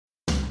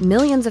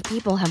Millions of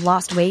people have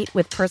lost weight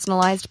with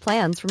personalized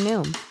plans from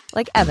Noom.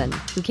 Like Evan,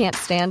 who can't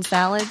stand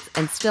salads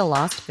and still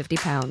lost 50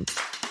 pounds.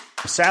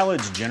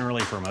 Salads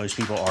generally for most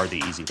people are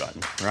the easy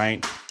button,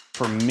 right?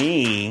 For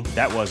me,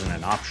 that wasn't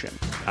an option.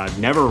 I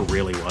never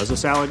really was a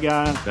salad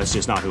guy. That's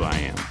just not who I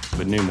am.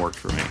 But Noom worked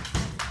for me.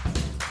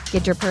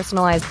 Get your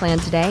personalized plan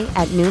today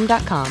at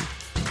Noom.com.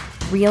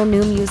 Real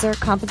Noom user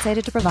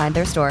compensated to provide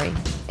their story.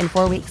 In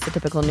 4 weeks, the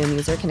typical Noom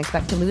user can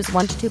expect to lose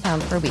 1 to 2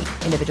 pounds per week.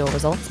 Individual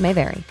results may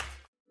vary.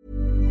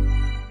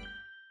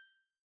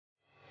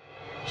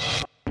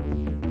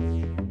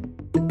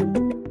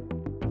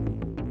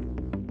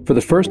 For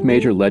the first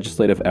major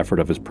legislative effort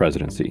of his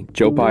presidency,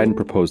 Joe Biden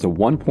proposed a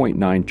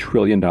 $1.9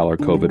 trillion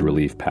COVID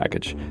relief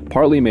package,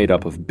 partly made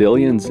up of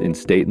billions in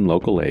state and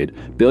local aid,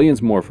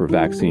 billions more for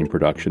vaccine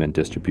production and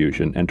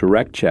distribution, and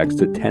direct checks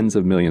to tens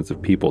of millions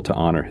of people to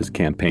honor his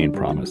campaign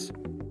promise.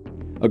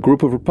 A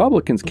group of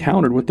Republicans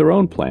countered with their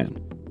own plan,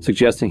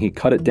 suggesting he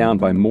cut it down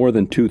by more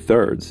than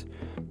 2/3.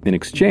 In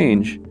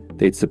exchange,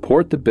 they'd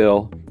support the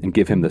bill and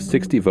give him the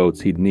 60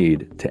 votes he'd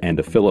need to end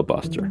a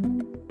filibuster.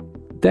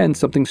 Then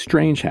something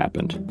strange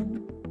happened.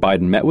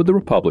 Biden met with the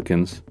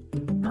Republicans,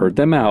 heard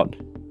them out,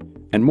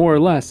 and more or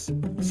less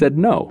said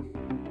no.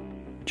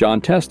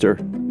 Jon Tester,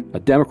 a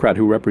Democrat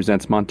who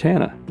represents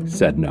Montana,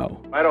 said no.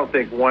 I don't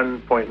think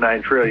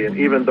 $1.9 trillion,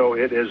 even though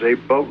it is a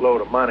boatload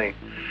of money,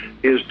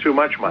 is too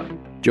much money.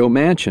 Joe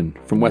Manchin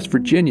from West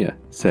Virginia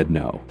said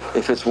no.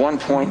 If it's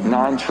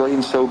 $1.9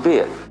 trillion, so be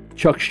it.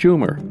 Chuck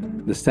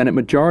Schumer, the Senate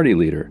Majority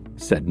Leader,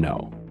 said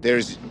no.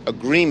 There's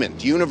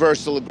agreement,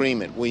 universal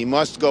agreement. We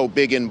must go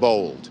big and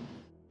bold.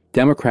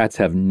 Democrats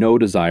have no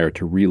desire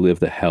to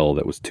relive the hell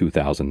that was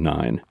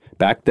 2009.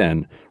 Back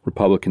then,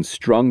 Republicans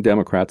strung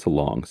Democrats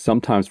along,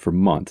 sometimes for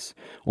months,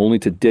 only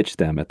to ditch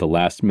them at the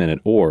last minute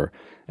or,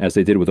 as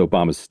they did with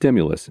Obama's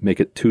stimulus, make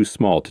it too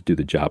small to do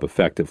the job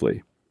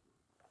effectively.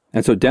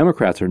 And so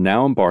Democrats are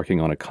now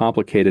embarking on a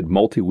complicated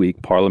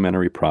multi-week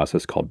parliamentary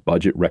process called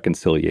budget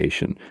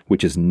reconciliation,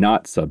 which is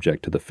not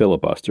subject to the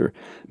filibuster,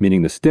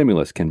 meaning the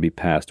stimulus can be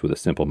passed with a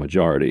simple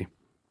majority.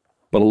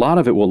 But a lot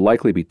of it will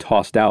likely be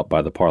tossed out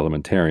by the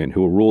parliamentarian,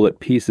 who will rule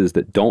that pieces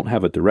that don't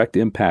have a direct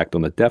impact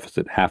on the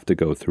deficit have to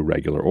go through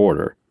regular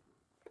order.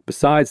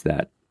 Besides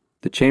that,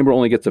 the chamber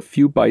only gets a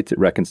few bites at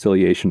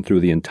reconciliation through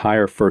the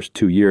entire first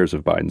 2 years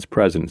of Biden's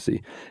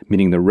presidency,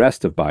 meaning the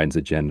rest of Biden's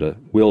agenda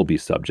will be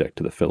subject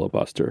to the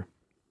filibuster.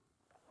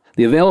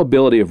 The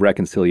availability of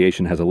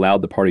reconciliation has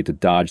allowed the party to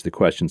dodge the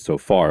question so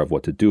far of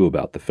what to do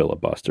about the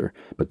filibuster,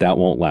 but that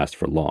won't last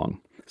for long.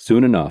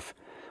 Soon enough,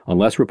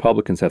 unless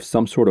Republicans have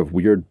some sort of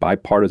weird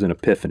bipartisan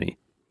epiphany,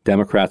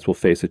 Democrats will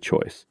face a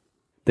choice.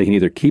 They can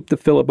either keep the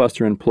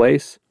filibuster in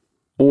place,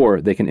 or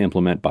they can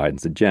implement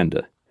Biden's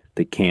agenda.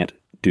 They can't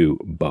do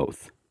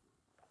both.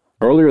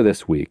 Earlier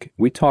this week,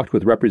 we talked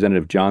with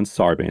Representative John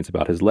Sarbanes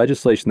about his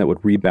legislation that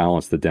would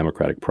rebalance the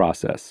democratic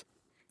process.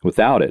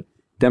 Without it,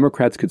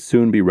 Democrats could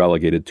soon be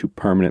relegated to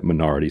permanent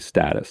minority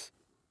status.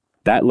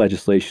 That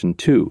legislation,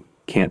 too,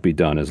 can't be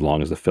done as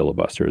long as the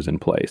filibuster is in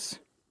place.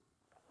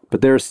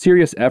 But there are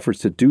serious efforts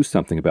to do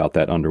something about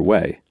that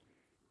underway.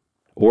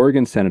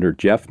 Oregon Senator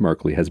Jeff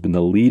Merkley has been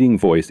the leading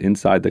voice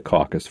inside the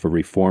caucus for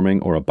reforming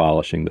or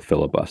abolishing the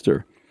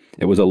filibuster.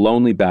 It was a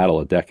lonely battle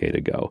a decade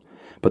ago,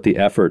 but the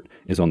effort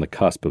is on the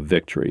cusp of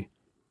victory.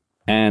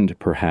 And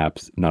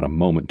perhaps not a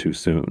moment too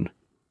soon.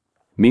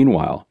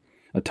 Meanwhile,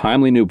 a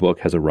timely new book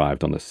has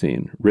arrived on the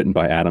scene, written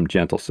by Adam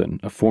Gentleson,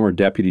 a former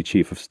deputy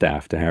chief of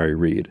staff to Harry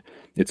Reid.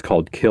 It's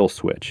called Kill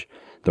Switch: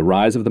 The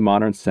Rise of the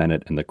Modern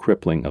Senate and the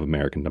Crippling of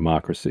American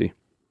Democracy.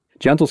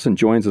 Gentleson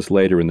joins us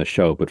later in the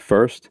show, but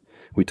first,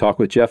 we talk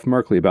with Jeff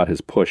Merkley about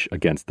his push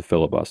against the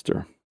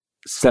filibuster.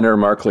 Senator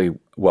Merkley,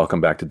 welcome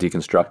back to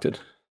Deconstructed.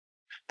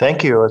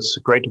 Thank you. It's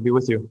great to be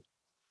with you.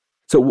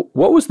 So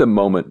what was the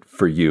moment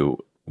for you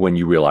when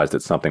you realized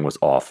that something was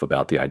off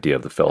about the idea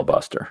of the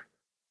filibuster?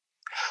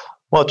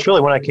 Well, it's really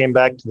when I came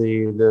back to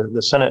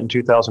the Senate in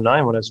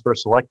 2009 when I was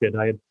first elected.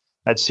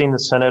 I'd seen the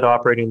Senate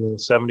operating in the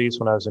 70s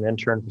when I was an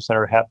intern for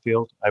Senator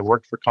Hatfield. I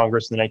worked for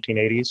Congress in the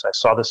 1980s. I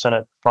saw the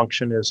Senate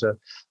function as a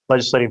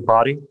legislative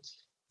body.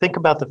 Think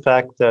about the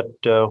fact that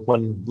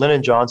when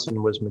Lyndon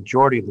Johnson was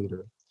majority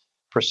leader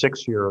for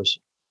 6 years,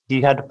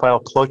 he had to file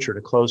cloture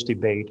to close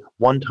debate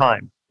one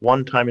time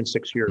in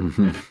 6 years.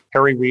 Mm-hmm.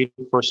 Harry Reid,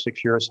 the first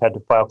 6 years, had to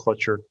file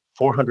cloture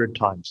 400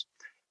 times.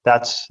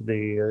 That's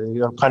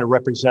kind of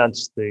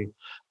represents the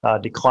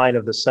decline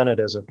of the Senate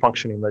as a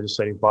functioning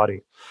legislative body.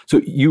 So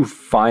you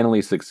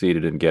finally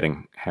succeeded in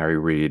getting Harry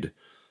Reid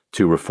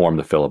to reform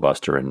the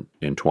filibuster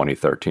in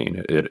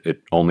 2013.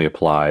 It only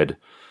applied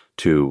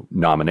to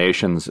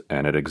nominations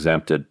and it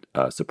exempted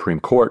Supreme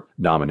Court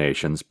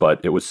nominations,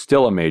 but it was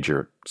still a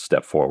major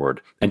step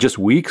forward. And just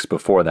weeks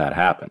before that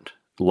happened,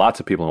 lots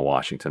of people in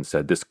Washington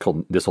said this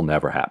will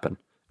never happen.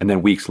 And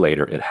then weeks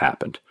later, it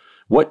happened.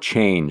 What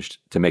changed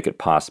to make it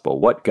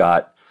possible? What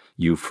got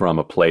you from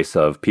a place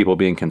of people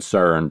being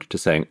concerned to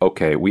saying,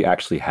 okay, we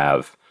actually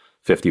have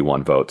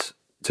 51 votes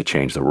to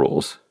change the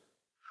rules?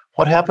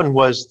 What happened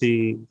was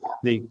the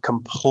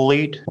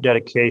complete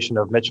dedication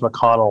of Mitch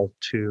McConnell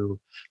to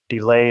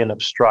delay and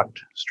obstruct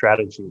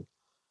strategy.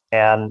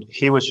 And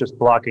he was just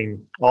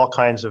blocking all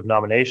kinds of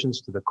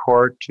nominations to the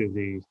court, to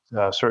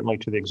the certainly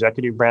to the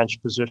executive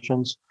branch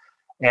positions,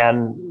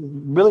 and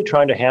really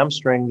trying to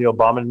hamstring the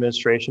Obama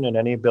administration and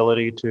any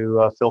ability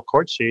to fill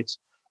court seats.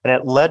 And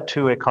it led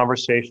to a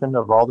conversation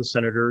of all the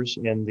senators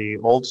in the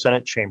old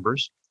Senate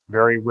chambers.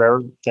 Very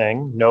rare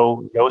thing.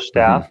 No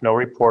staff, no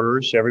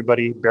reporters.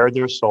 Everybody bared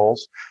their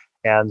souls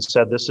and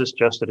said, this is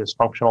just a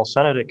dysfunctional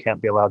Senate. It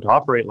can't be allowed to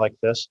operate like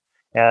this.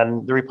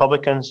 And the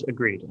Republicans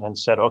agreed and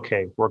said,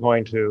 okay, we're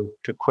going to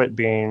quit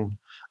being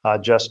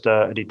just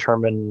a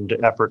determined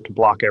effort to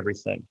block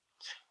everything.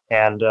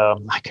 And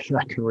I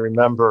can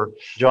remember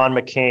John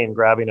McCain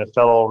grabbing a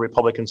fellow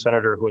Republican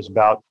senator who was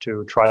about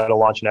to try to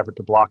launch an effort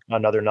to block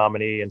another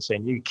nominee and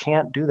saying, you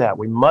can't do that.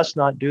 We must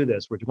not do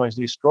this. We're going to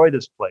destroy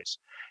this place.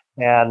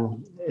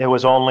 And it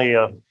was only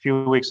a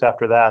few weeks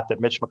after that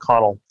Mitch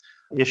McConnell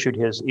issued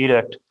his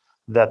edict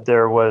that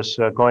there was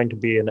going to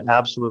be an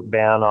absolute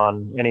ban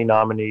on any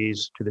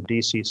nominees to the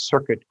D.C.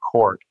 Circuit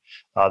Court,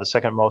 the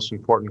second most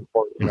important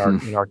court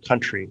in our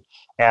country.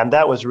 And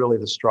that was really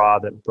the straw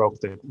that broke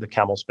the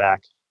camel's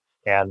back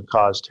and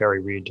caused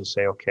Harry Reid to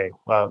say, okay,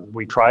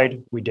 we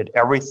tried, we did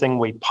everything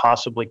we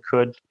possibly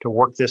could to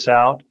work this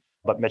out.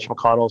 But Mitch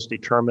McConnell's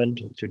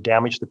determined to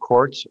damage the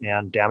courts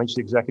and damage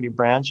the executive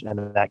branch,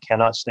 and that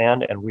cannot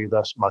stand, and we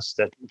thus must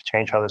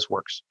change how this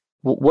works.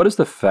 What is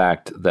the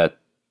fact that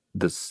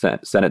the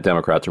Senate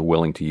Democrats are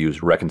willing to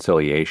use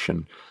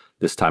reconciliation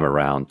this time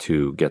around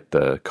to get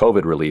the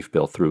COVID relief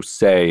bill through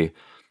say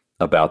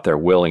about their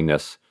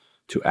willingness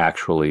to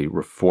actually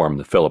reform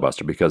the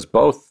filibuster? Because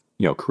both,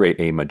 create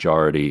a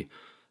majority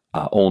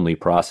only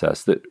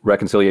process. That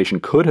reconciliation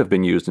could have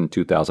been used in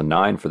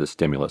 2009 for the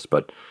stimulus,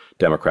 but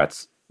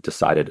Democrats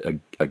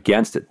decided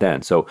against it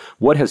then. So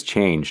what has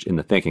changed in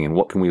the thinking, and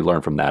what can we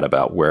learn from that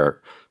about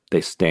where they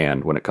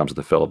stand when it comes to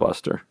the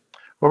filibuster?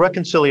 Well,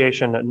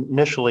 reconciliation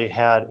initially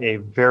had a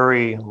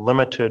very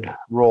limited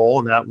role,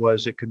 and that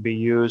was it could be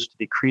used to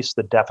decrease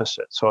the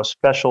deficit. So a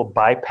special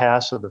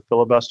bypass of the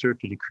filibuster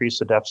to decrease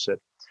the deficit.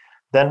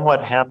 Then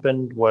what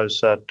happened was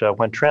that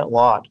when Trent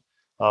Lott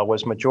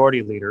was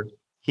majority leader,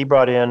 he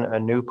brought in a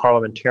new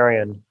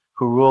parliamentarian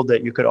who ruled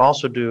that you could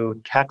also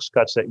do tax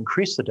cuts that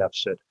increase the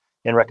deficit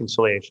in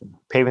reconciliation,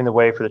 paving the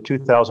way for the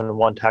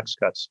 2001 tax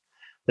cuts.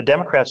 The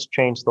Democrats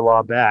changed the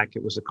law back.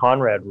 It was the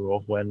Conrad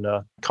rule when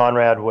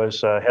Conrad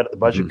was head of the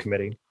Budget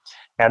Committee.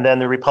 And then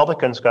the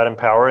Republicans got in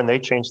power and they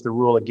changed the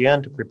rule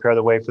again to prepare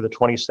the way for the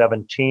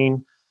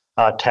 2017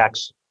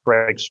 tax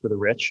breaks for the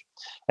rich.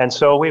 And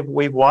so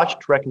we've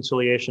watched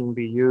reconciliation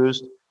be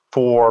used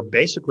for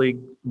basically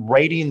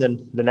raiding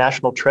the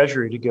national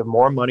treasury to give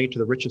more money to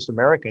the richest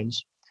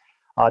Americans.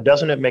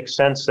 Doesn't it make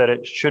sense that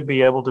it should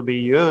be able to be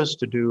used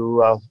to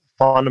do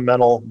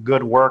fundamental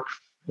good work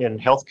in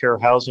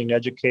healthcare, housing,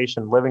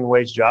 education, living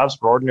wage jobs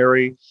for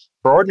ordinary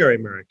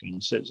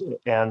Americans?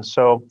 And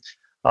so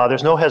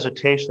there's no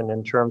hesitation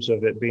in terms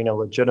of it being a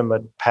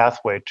legitimate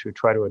pathway to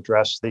try to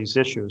address these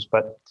issues.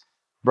 But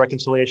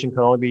reconciliation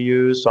can only be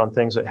used on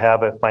things that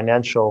have a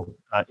financial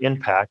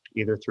impact,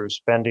 either through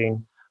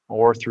spending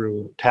or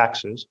through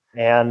taxes.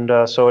 And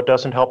so it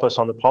doesn't help us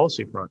on the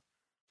policy front.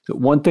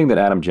 One thing that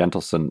Adam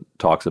Gentleson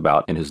talks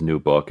about in his new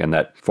book, and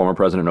that former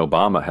President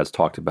Obama has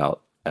talked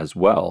about as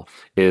well,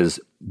 is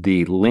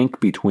the link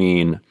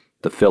between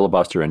the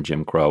filibuster and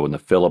Jim Crow and the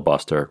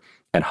filibuster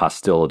and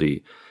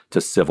hostility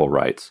to civil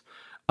rights.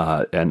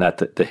 And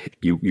that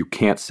you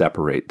can't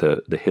separate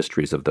the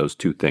histories of those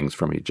two things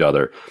from each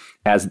other.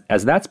 As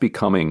that's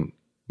becoming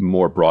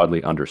more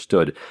broadly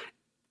understood,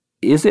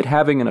 is it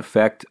having an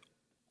effect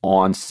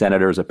on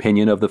senators'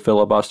 opinion of the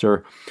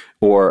filibuster,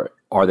 or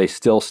are they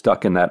still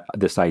stuck in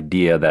this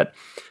idea that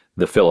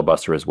the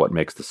filibuster is what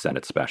makes the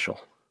Senate special?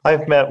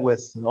 I've met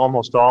with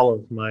almost all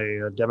of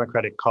my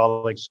Democratic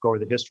colleagues to go over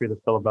the history of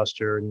the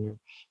filibuster, and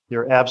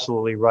you're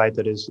absolutely right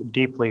that is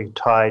deeply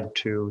tied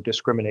to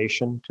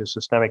discrimination, to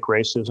systemic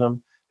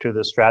racism, to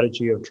the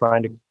strategy of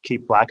trying to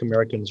keep Black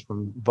Americans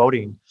from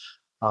voting.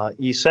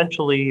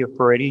 Essentially,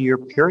 for an 80-year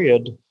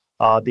period,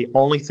 the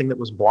only thing that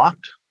was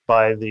blocked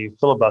by the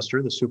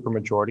filibuster, the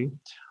supermajority,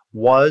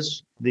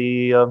 was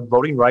the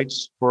voting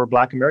rights for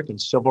Black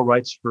Americans, civil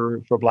rights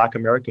for Black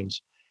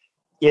Americans.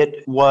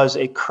 It was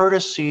a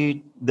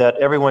courtesy that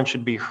everyone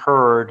should be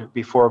heard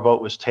before a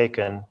vote was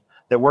taken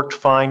that worked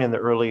fine in the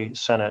early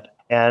Senate.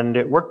 And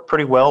it worked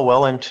pretty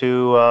well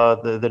into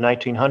the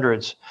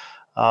 1900s.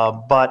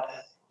 But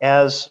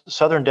as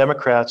Southern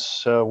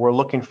Democrats were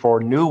looking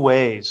for new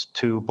ways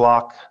to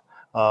block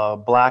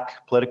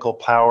Black political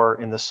power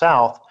in the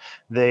South,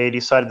 they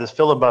decided the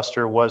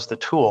filibuster was the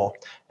tool,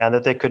 and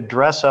that they could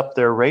dress up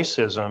their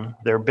racism,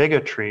 their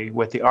bigotry,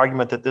 with the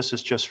argument that this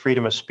is just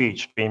freedom of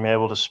speech, being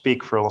able to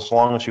speak for as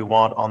long as you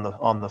want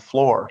on the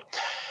floor.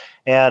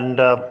 And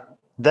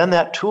Then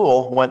that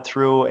tool went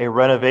through a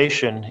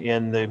renovation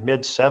in the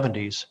mid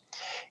 70s.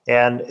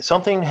 And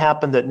something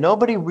happened that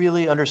nobody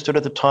really understood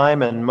at the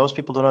time, and most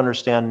people don't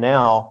understand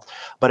now.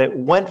 But it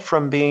went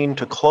from being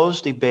to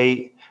closed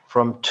debate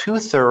from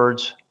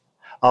 2/3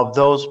 of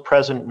those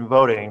present and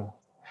voting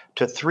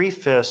to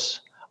 3/5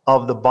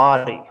 of the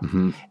body.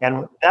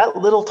 And that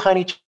little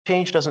tiny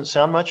change doesn't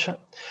sound much,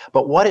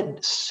 but what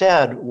it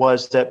said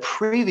was that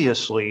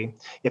previously,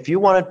 if you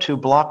wanted to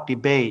block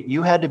debate,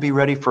 you had to be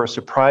ready for a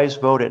surprise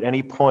vote at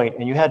any point,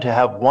 and you had to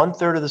have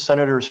 1/3 of the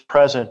senators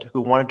present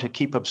who wanted to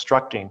keep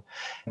obstructing,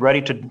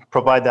 ready to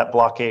provide that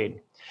blockade.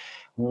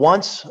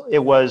 Once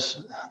it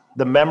was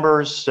the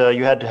members,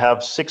 you had to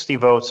have 60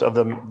 votes of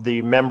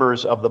the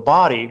members of the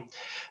body.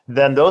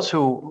 Then those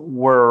who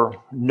were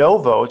no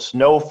votes,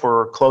 no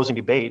for closing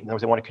debate, in other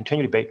words, they want to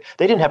continue debate,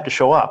 they didn't have to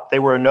show up. They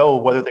were a no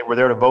whether they were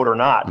there to vote or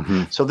not.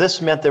 So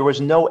this meant there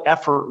was no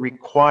effort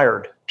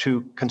required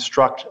to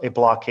construct a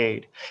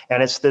blockade.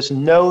 And it's this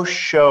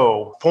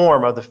no-show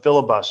form of the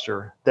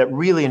filibuster that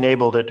really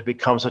enabled it to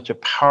become such a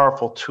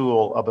powerful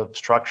tool of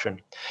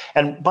obstruction.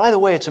 And by the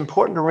way, it's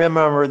important to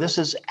remember this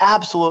is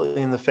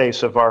absolutely in the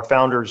face of our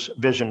founders'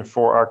 vision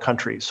for our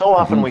country. So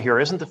often we hear,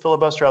 isn't the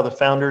filibuster how the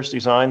founders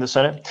designed the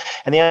Senate?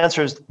 And the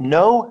answer is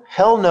no,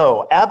 hell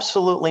no,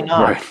 absolutely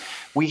not. Right.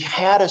 We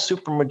had a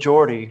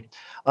supermajority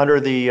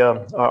under the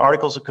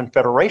Articles of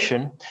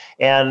Confederation,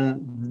 and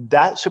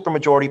that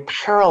supermajority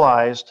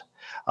paralyzed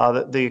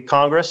the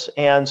Congress.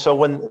 And so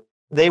when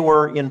they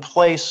were in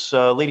place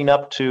leading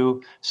up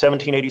to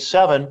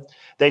 1787,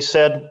 they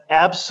said,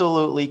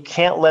 absolutely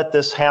can't let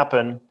this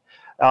happen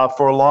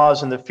for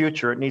laws in the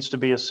future. It needs to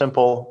be a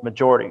simple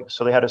majority.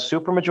 So they had a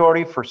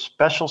supermajority for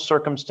special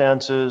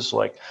circumstances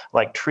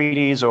like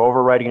treaties or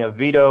overriding a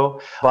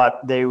veto, but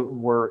they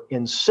were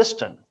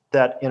insistent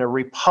that in a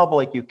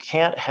republic, you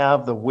can't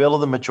have the will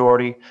of the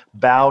majority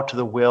bow to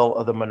the will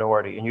of the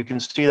minority. And you can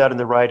see that in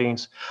the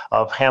writings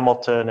of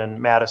Hamilton and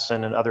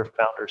Madison and other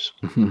founders.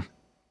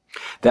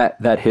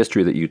 That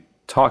history that you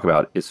talk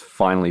about is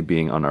finally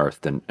being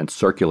unearthed and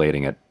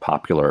circulating at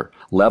popular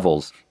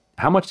levels.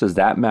 How much does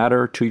that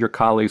matter to your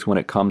colleagues when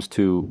it comes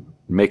to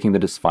making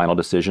the final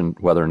decision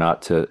whether or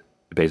not to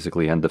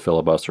basically end the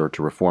filibuster or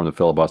to reform the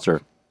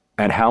filibuster?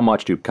 And how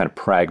much do kind of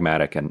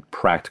pragmatic and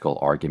practical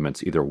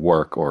arguments either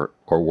work or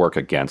work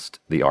against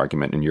the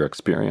argument in your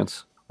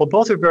experience? Well,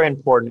 both are very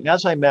important.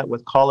 As I met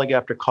with colleague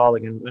after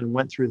colleague and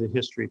went through the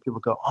history,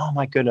 people go, oh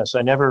my goodness,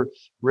 I never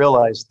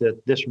realized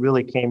that this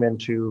really came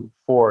into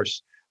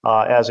force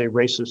as a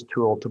racist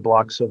tool to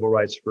block civil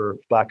rights for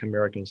Black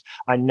Americans.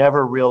 I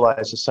never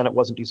realized the Senate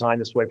wasn't designed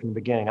this way from the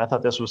beginning. I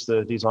thought this was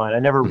the design. I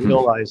never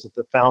realized that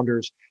the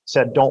founders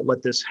said, don't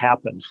let this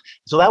happen.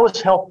 So that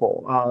was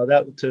helpful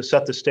to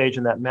set the stage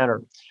in that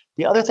manner.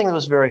 The other thing that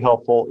was very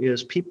helpful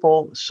is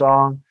people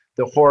saw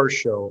the horror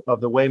show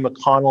of the way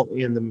McConnell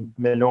in the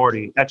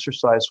minority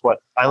exercised what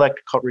I like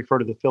to refer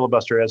to the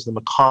filibuster as the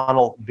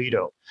McConnell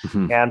veto.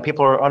 And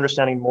people are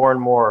understanding more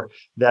and more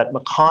that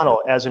McConnell,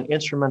 as an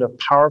instrument of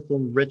powerful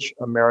and rich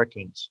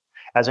Americans,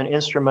 as an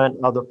instrument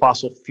of the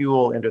fossil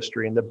fuel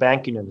industry and the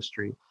banking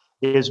industry,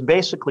 is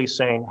basically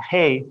saying,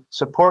 hey,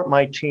 support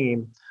my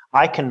team.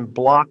 I can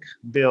block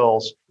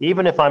bills,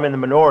 even if I'm in the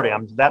minority,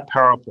 I'm that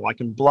powerful. I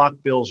can block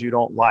bills you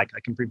don't like. I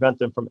can prevent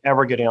them from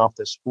ever getting off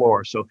this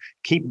floor. So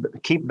keep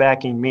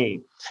backing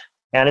me.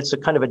 And it's a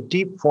kind of a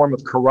deep form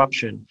of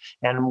corruption.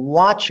 And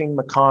watching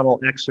McConnell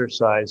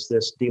exercise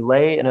this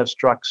delay and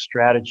obstruct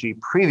strategy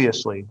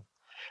previously,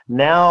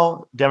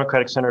 now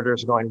Democratic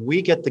senators are going,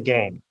 we get the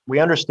game. We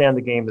understand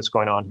the game that's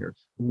going on here.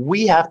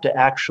 We have to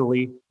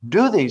actually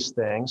do these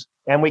things,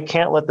 and we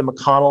can't let the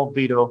McConnell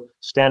veto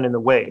stand in the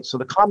way. So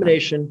the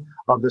combination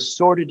of the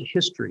sordid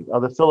history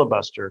of the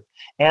filibuster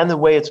and the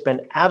way it's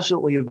been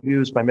absolutely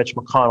abused by Mitch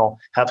McConnell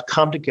have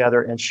come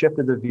together and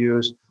shifted the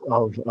views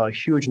of a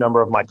huge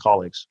number of my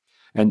colleagues.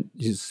 And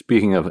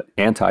speaking of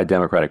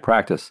anti-democratic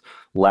practice,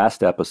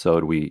 last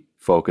episode we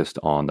focused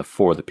on the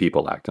For the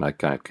People Act, and I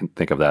kind of can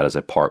think of that as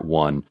a part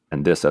one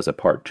and this as a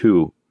part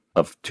two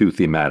of two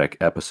thematic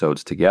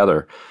episodes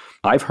together.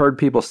 I've heard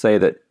people say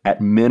that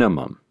at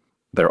minimum,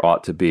 there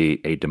ought to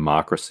be a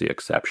democracy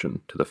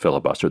exception to the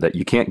filibuster, that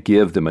you can't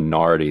give the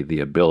minority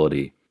the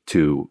ability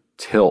to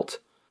tilt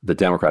the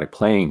Democratic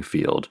playing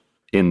field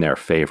in their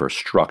favor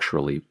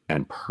structurally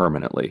and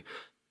permanently.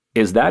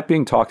 Is that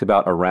being talked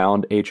about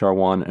around H.R.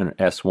 1 and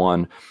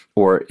S1,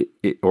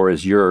 or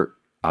is your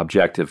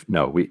objective,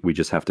 no, we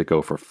just have to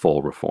go for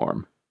full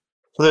reform?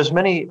 So there's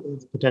many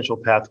potential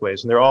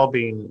pathways, and they're all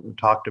being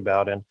talked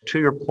about. And to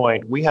your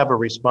point, we have a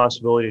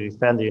responsibility to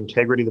defend the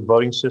integrity of the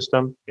voting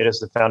system. It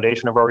is the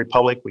foundation of our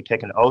republic. We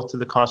take an oath to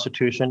the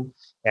Constitution,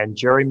 and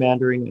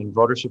gerrymandering and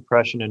voter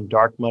suppression and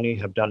dark money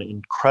have done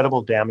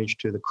incredible damage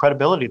to the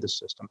credibility of the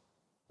system.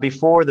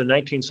 Before the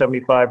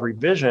 1975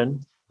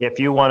 revision, if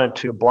you wanted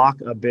to block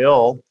a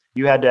bill,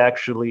 you had to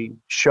actually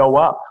show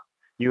up.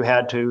 You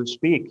had to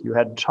speak. You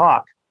had to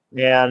talk.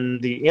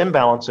 and the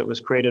imbalance that was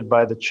created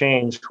by the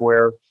change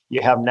where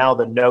you have now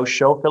the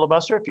no-show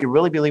filibuster. If you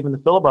really believe in the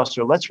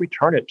filibuster, let's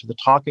return it to the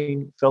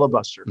talking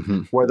filibuster,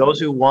 where those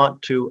who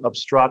want to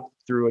obstruct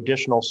through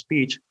additional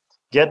speech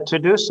get to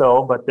do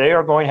so, but they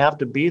are going to have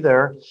to be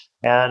there.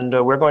 And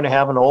we're going to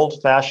have an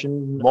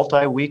old-fashioned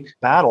multi-week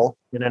battle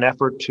in an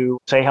effort to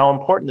say how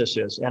important this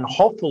is. And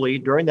hopefully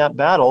during that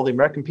battle, the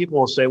American people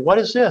will say, what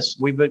is this?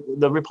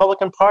 The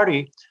Republican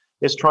Party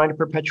is trying to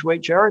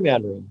perpetuate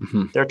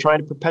gerrymandering. They're trying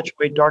to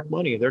perpetuate dark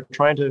money. They're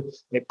trying to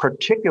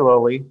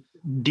particularly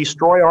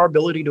destroy our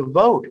ability to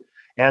vote.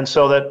 And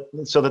so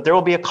that there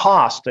will be a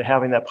cost to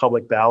having that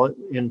public ballot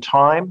in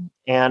time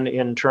and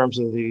in terms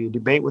of the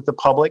debate with the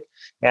public.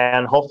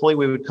 And hopefully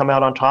we would come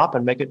out on top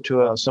and make it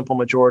to a simple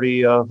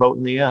majority vote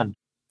in the end.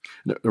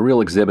 The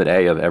real exhibit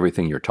A of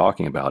everything you're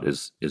talking about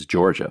is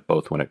Georgia,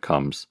 both when it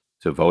comes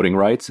to voting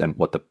rights and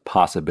what the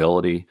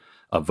possibility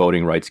of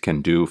voting rights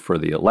can do for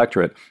the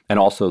electorate, and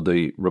also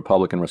the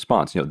Republican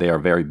response. They are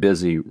very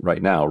busy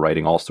right now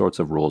writing all sorts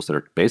of rules that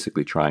are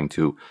basically trying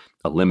to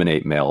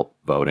eliminate mail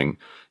voting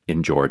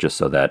in Georgia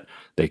so that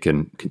they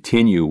can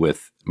continue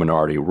with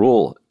minority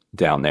rule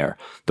down there.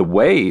 The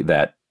way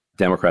that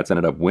Democrats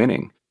ended up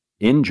winning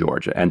in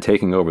Georgia and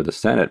taking over the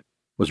Senate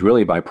was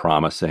really by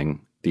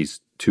promising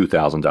these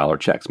 $2,000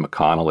 checks.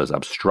 McConnell is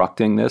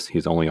obstructing this.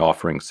 He's only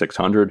offering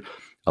 $600.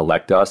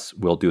 Elect us,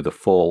 we'll do the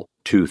full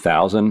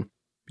 $2,000.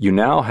 You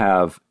now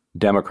have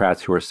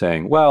Democrats who are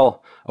saying,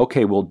 well,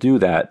 okay, we'll do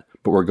that,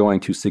 but we're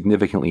going to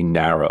significantly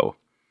narrow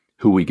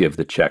who we give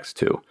the checks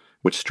to,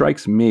 which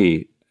strikes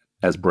me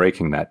as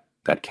breaking that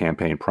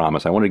campaign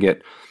promise. I want to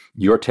get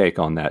your take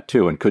on that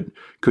too. And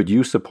could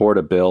you support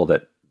a bill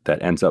that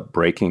ends up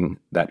breaking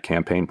that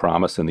campaign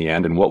promise in the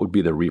end? And what would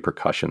be the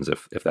repercussions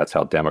if that's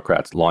how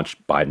Democrats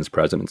launch Biden's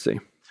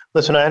presidency?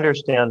 Listen, I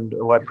understand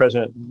why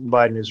President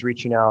Biden is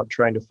reaching out,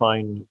 trying to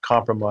find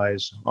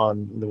compromise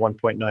on the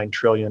 $1.9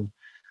 trillion.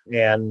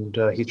 And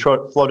he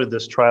floated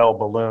this trial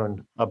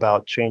balloon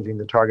about changing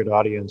the target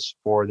audience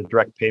for the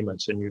direct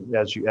payments. And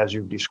as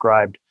you've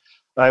described,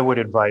 I would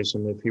advise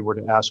him, if he were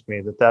to ask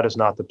me, that is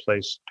not the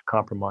place to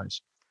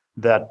compromise.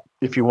 That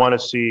if you want to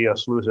see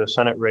us lose a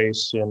Senate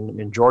race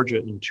in Georgia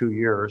in 2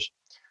 years,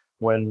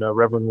 when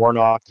Reverend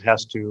Warnock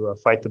has to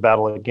fight the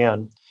battle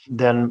again,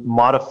 then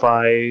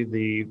modify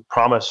the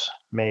promise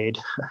made,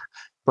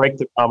 break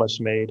the promise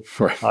made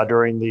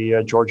during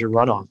the Georgia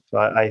runoff.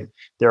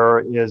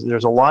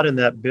 There's a lot in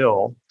that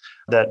bill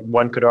that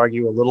one could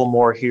argue a little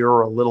more here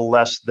or a little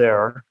less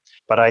there.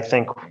 But I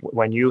think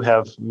when you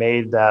have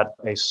made that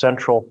a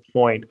central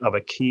point of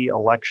a key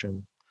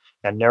election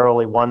and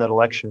narrowly won that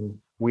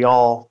election, we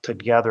all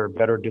together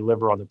better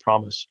deliver on the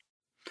promise.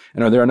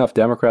 And are there enough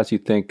Democrats, you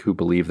think, who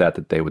believe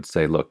that they would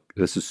say, look,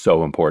 this is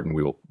so important,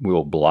 we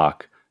will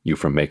block you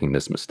from making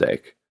this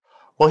mistake?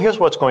 Well, here's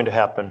what's going to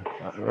happen,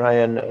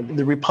 Ryan.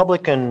 The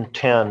Republican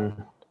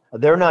 10,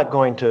 they're not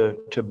going to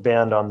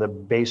bend on the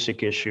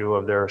basic issue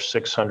of their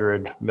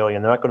 $600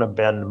 million. They're not going to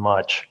bend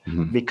much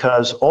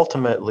because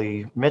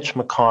ultimately Mitch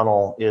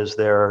McConnell is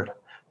there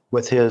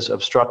with his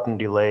obstruct and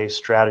delay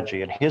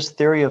strategy. And his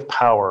theory of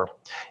power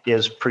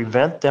is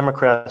prevent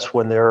Democrats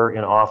when they're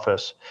in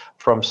office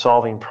from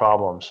solving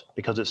problems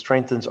because it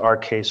strengthens our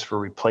case for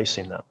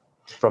replacing them.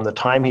 From the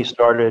time he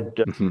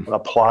started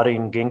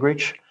applauding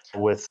Gingrich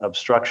with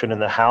obstruction in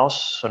the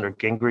House under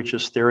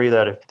Gingrich's theory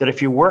that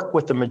if you work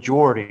with the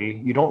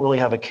majority, you don't really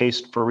have a case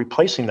for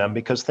replacing them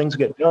because things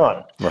get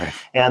done. Right.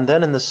 And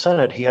then in the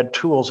Senate, he had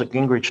tools that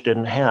Gingrich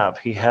didn't have.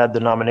 He had the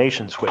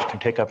nominations, which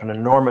can take up an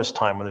enormous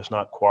time when there's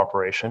not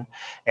cooperation.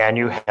 And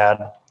you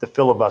had the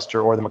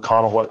filibuster or the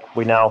McConnell, what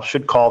we now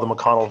should call the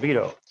McConnell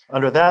veto.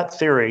 Under that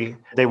theory,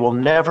 they will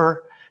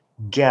never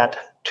get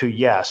to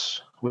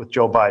yes with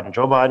Joe Biden.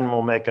 Joe Biden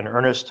will make an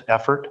earnest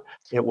effort.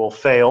 It will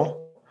fail.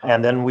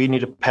 And then we need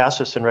to pass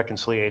this in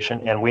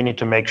reconciliation, and we need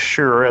to make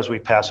sure as we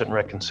pass it in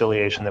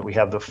reconciliation that we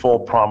have the full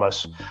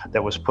promise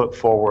that was put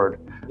forward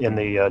in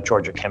the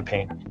Georgia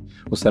campaign.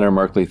 Well, Senator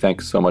Merkley,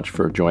 thanks so much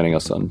for joining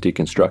us on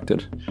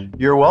Deconstructed.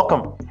 You're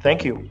welcome.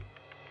 Thank you.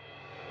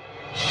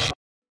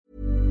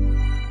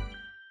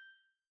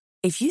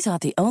 If you thought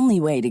the only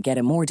way to get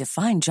a more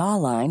defined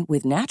jawline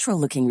with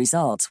natural-looking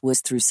results was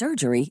through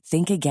surgery,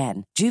 think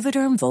again.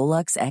 Juvederm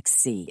Volux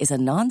XC is a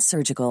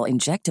non-surgical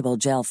injectable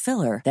gel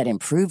filler that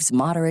improves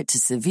moderate to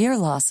severe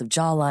loss of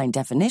jawline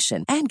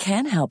definition and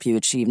can help you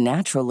achieve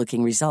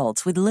natural-looking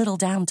results with little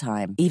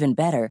downtime. Even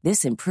better,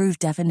 this improved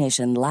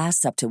definition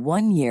lasts up to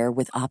 1 year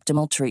with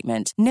optimal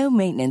treatment. No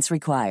maintenance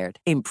required.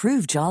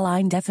 Improve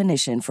jawline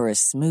definition for a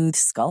smooth,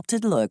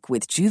 sculpted look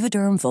with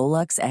Juvederm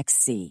Volux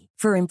XC.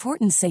 For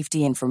important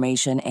safety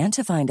information and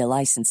to find a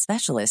licensed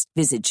specialist,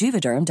 visit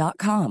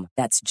Juvederm.com.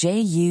 That's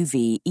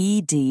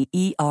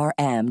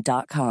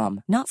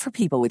Juvederm.com. Not for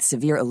people with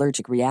severe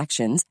allergic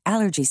reactions,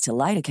 allergies to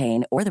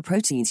lidocaine, or the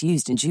proteins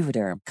used in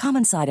Juvederm.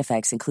 Common side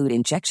effects include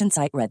injection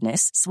site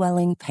redness,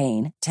 swelling,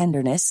 pain,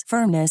 tenderness,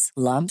 firmness,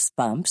 lumps,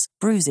 bumps,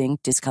 bruising,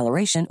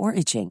 discoloration, or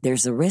itching.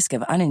 There's a risk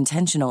of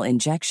unintentional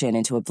injection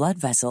into a blood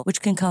vessel, which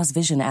can cause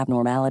vision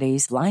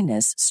abnormalities,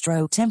 blindness,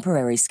 stroke,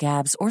 temporary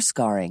scabs, or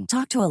scarring.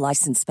 Talk to a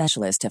licensed specialist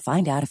specialist to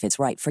find out if it's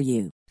right for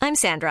you. I'm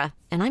Sandra,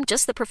 and I'm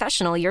just the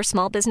professional your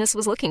small business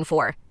was looking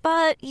for.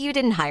 But you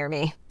didn't hire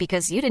me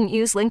because you didn't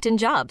use LinkedIn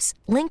Jobs.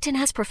 LinkedIn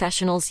has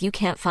professionals you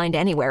can't find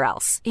anywhere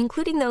else,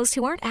 including those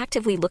who aren't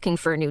actively looking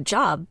for a new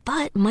job,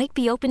 but might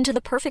be open to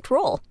the perfect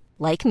role,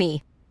 like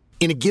me.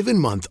 In a given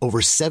month, over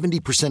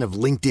 70% of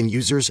LinkedIn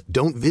users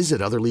don't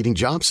visit other leading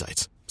job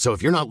sites. So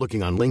if you're not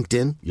looking on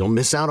LinkedIn, you'll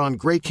miss out on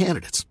great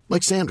candidates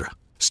like Sandra.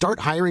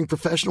 Start hiring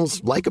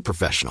professionals like a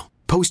professional.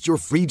 Post your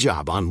free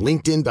job on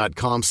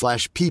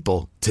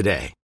linkedin.com/people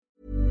today.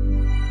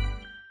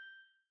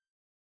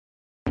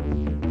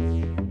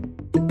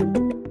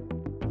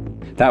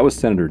 That was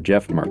Senator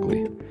Jeff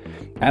Merkley.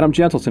 Adam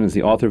Gentleson is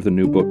the author of the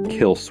new book,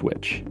 Kill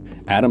Switch.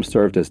 Adam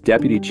served as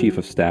Deputy Chief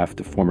of Staff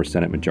to former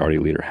Senate Majority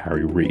Leader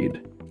Harry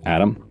Reid.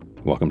 Adam,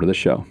 welcome to the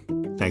show.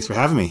 Thanks for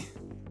having me.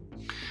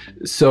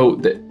 So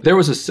there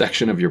was a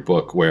section of your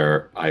book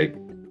where I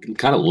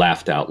kind of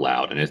laughed out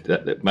loud, and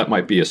that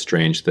might be a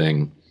strange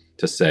thing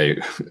to say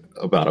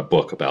about a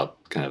book about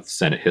kind of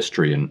Senate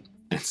history and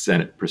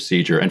Senate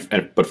procedure.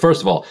 But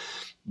first of all,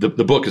 the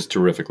book is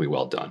terrifically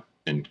well done,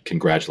 and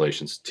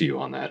congratulations to you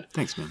on that.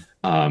 Thanks,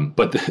 man.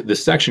 But the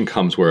section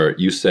comes where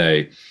you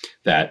say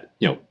that,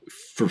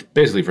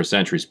 for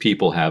centuries,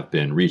 people have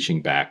been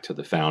reaching back to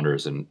the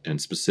founders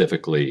and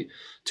specifically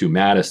to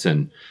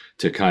Madison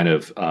to kind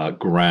of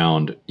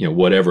ground,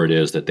 whatever it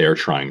is that they're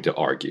trying to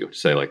argue.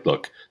 Say, like,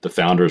 look, the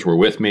founders were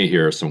with me.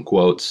 Here are some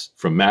quotes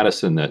from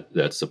Madison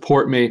that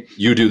support me.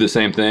 You do the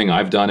same thing.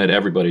 I've done it.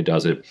 Everybody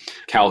does it.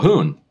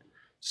 Calhoun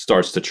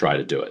starts to try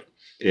to do it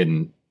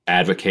in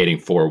advocating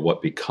for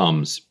what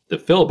becomes the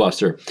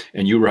filibuster.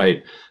 And you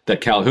write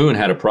that Calhoun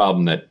had a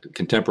problem that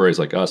contemporaries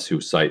like us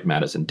who cite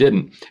Madison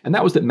didn't. And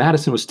that was that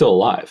Madison was still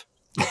alive.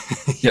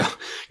 Yeah,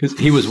 because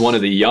he was one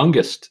of the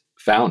youngest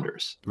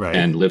founders, right,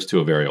 and lives to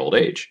a very old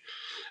age.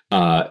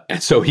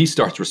 And so he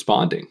starts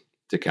responding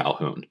to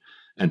Calhoun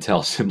and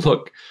tells him,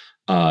 look,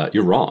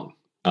 you're wrong.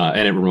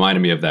 And it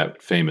reminded me of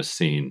that famous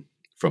scene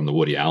from the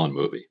Woody Allen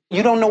movie.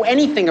 You don't know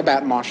anything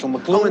about Marshall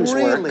McLuhan's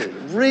work.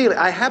 Really?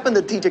 I happen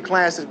to teach a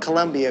class at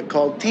Columbia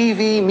called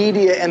TV,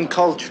 Media, and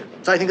Culture.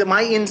 So I think that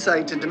my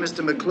insights into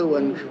Mr.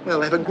 McLuhan,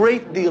 well, have a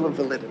great deal of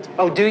validity.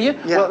 Oh, do you?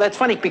 Yeah. Well, that's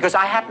funny, because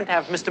I happen to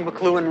have Mr.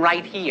 McLuhan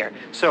right here.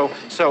 So,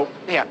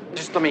 yeah,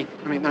 just let me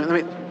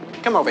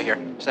come over here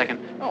a second.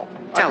 Oh,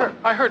 Tell him.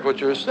 I heard what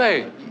you were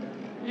saying.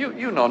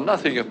 You know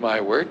nothing of my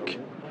work.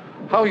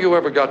 How you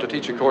ever got to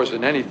teach a course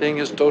in anything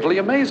is totally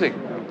amazing.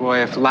 Boy,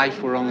 if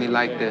life were only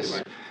like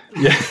this.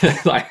 Yeah,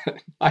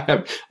 I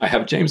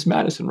have James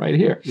Madison right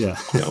here. Yeah.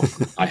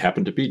 I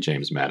happen to be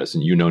James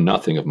Madison. You know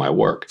nothing of my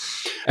work.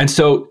 And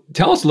so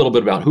tell us a little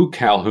bit about who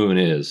Calhoun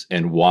is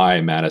and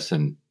why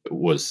Madison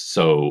was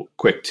so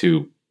quick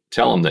to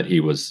tell him that he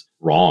was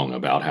wrong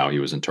about how he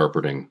was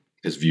interpreting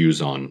his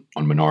views on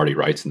minority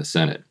rights in the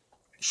Senate.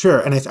 Sure.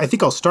 And I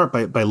think I'll start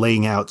by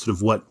laying out sort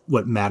of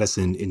what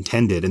Madison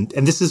intended.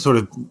 And this is sort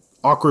of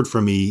awkward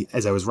for me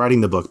as I was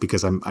writing the book,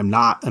 because I'm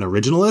not an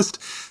originalist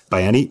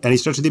by any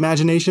stretch of the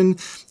imagination.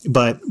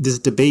 But this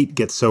debate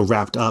gets so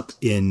wrapped up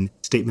in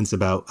statements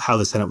about how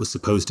the Senate was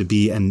supposed to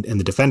be, and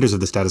the defenders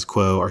of the status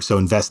quo are so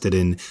invested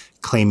in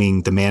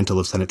claiming the mantle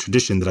of Senate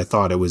tradition that I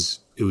thought it was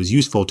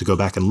useful to go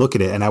back and look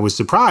at it. And I was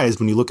surprised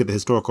when you look at the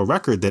historical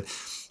record that,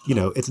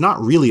 it's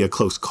not really a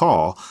close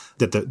call,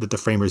 that the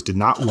framers did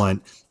not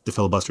want the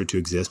filibuster to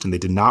exist, and they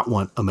did not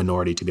want a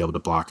minority to be able to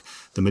block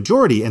the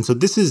majority. And so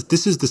this is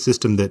the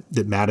system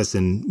that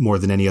Madison, more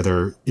than any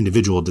other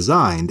individual,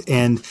 designed.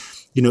 And,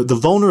 the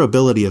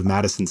vulnerability of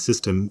Madison's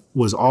system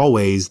was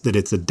always that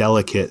it's a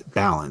delicate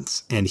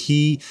balance. And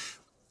he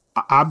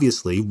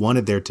obviously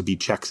wanted there to be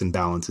checks and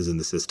balances in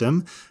the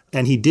system.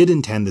 And he did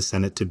intend the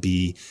Senate to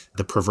be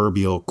the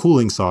proverbial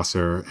cooling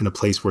saucer and a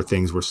place where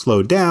things were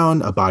slowed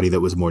down, a body that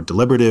was more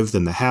deliberative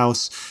than the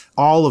House.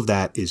 All of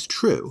that is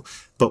true.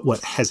 But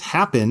what has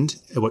happened,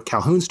 what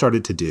Calhoun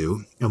started to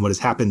do, and what has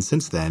happened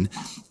since then,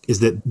 is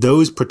that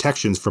those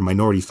protections for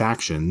minority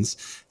factions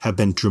have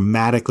been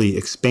dramatically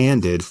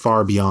expanded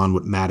far beyond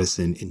what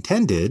Madison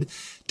intended,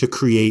 to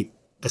create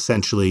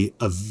essentially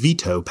a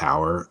veto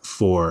power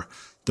for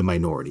the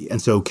minority.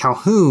 And so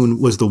Calhoun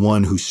was the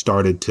one who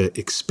started to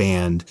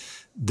expand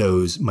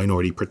those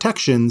minority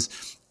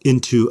protections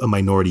into a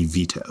minority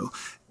veto.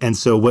 And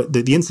so what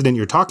the incident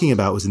you're talking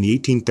about was in the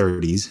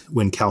 1830s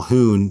when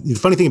Calhoun, the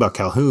funny thing about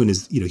Calhoun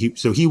is,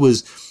 he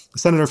was a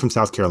senator from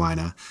South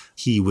Carolina.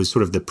 He was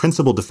sort of the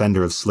principal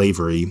defender of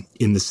slavery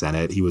in the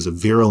Senate. He was a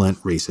virulent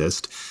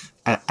racist.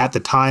 At the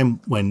time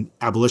when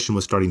abolition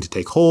was starting to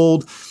take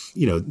hold,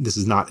 this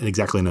is not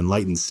exactly an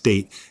enlightened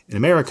state in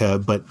America,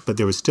 but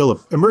there was still an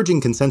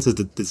emerging consensus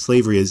that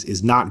slavery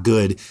is not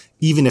good,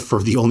 even if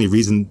for the only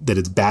reason that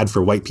it's bad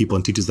for white people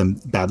and teaches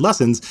them bad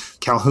lessons.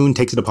 Calhoun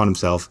takes it upon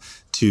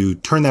himself to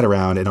turn that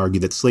around and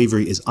argue that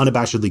slavery is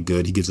unabashedly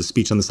good. He gives a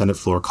speech on the Senate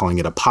floor calling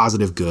it a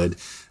positive good,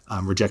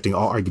 rejecting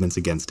all arguments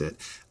against it.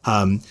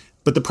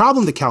 But the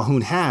problem that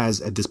Calhoun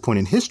has at this point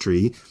in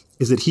history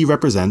is that he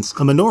represents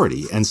a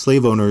minority, and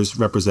slave owners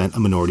represent a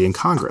minority in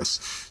Congress.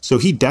 So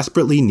he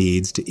desperately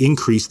needs to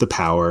increase the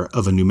power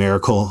of a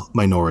numerical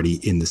minority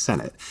in the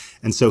Senate.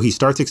 And so he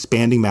starts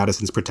expanding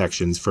Madison's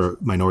protections for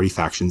minority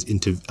factions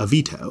into a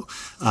veto.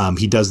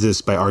 He does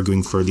this by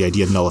arguing for the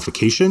idea of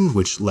nullification,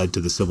 which led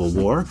to the Civil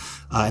War.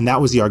 And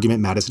that was the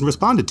argument Madison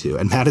responded to.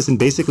 And Madison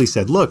basically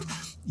said, look,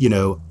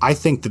 I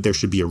think that there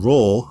should be a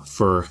role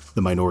for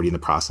the minority in the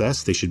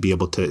process. They should be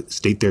able to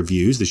state their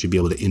views. They should be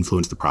able to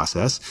influence the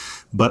process.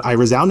 But I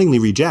resoundingly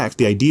reject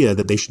the idea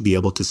that they should be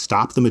able to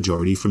stop the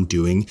majority from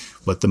doing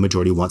what the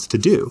majority wants to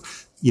do.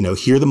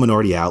 Hear the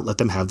minority out, let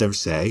them have their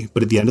say.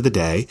 But at the end of the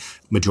day,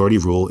 majority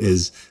rule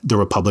is the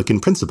Republican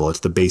principle.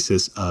 It's the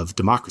basis of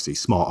democracy,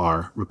 small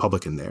r,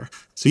 Republican there.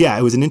 So yeah,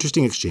 it was an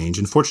interesting exchange.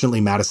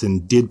 Unfortunately, Madison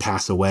did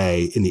pass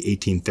away in the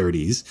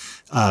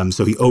 1830s.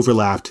 So he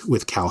overlapped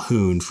with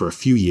Calhoun for a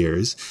few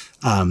years.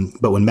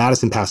 But when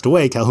Madison passed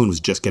away, Calhoun was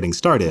just getting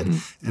started.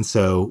 Mm-hmm. And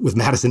so with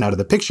Madison out of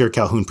the picture,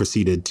 Calhoun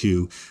proceeded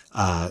to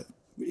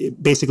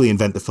basically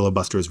invent the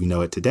filibuster as we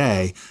know it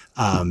today,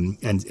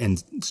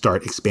 and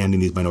start expanding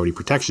these minority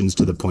protections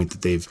to the point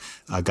that they've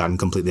gotten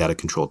completely out of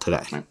control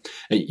today. Right.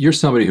 You're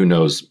somebody who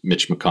knows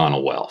Mitch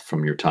McConnell well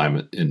from your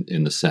time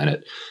in the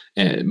Senate.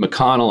 And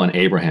McConnell and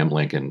Abraham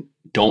Lincoln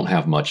don't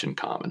have much in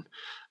common.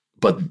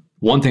 But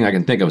one thing I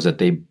can think of is that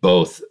they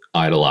both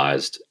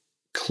idolized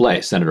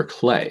Senator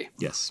Clay,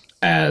 yes,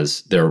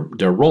 as their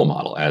role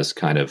model, as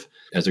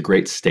a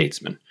great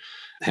statesman.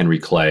 Henry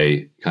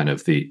Clay, kind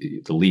of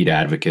the lead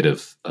advocate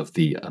of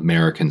the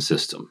American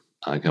system,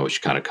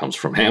 which kind of comes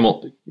from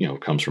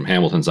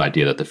Hamilton's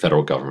idea that the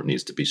federal government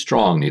needs to be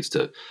strong, needs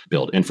to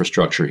build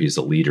infrastructure. He's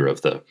the leader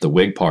of the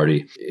Whig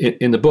Party.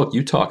 In the book,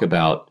 you talk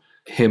about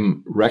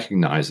him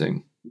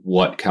recognizing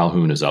what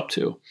Calhoun is up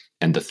to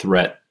and the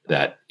threat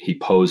that he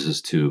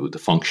poses to the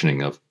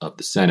functioning of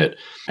the Senate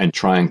and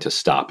trying to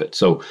stop it.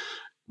 So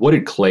what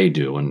did Clay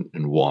do and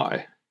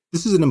why?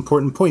 This is an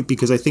important point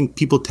because I think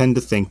people tend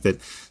to think that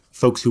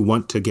folks who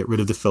want to get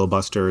rid of the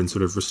filibuster and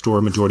sort of restore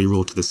majority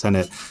rule to the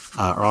Senate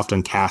are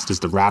often cast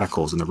as the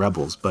radicals and the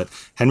rebels. But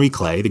Henry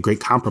Clay, the great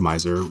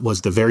compromiser,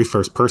 was the very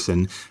first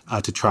person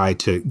to try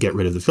to get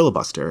rid of the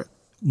filibuster.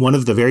 One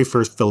of the very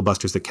first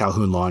filibusters that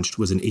Calhoun launched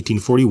was in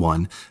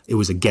 1841. It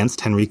was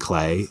against Henry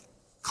Clay.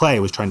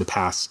 Clay was trying to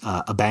pass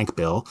a bank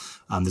bill.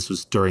 This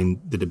was during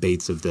the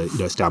debates of the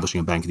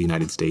establishing a bank of the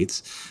United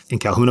States,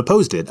 and Calhoun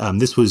opposed it.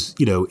 This was,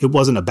 it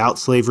wasn't about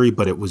slavery,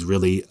 but it was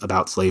really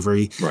about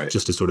slavery, right,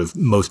 just as sort of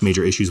most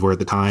major issues were at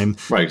the time.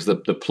 Right, because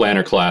the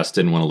planter class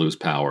didn't want to lose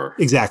power.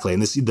 Exactly,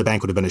 and the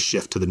bank would have been a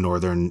shift to the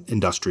northern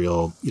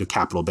industrial,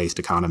 capital-based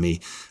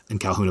economy, and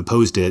Calhoun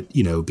opposed it,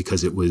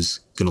 because it was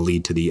going to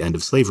lead to the end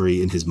of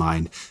slavery in his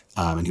mind,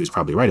 and he was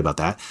probably right about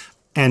that.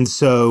 And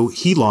so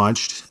he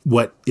launched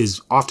what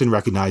is often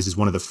recognized as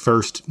one of the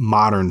first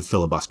modern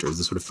filibusters,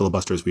 the sort of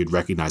filibusters we'd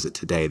recognize it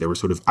today. There were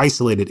sort of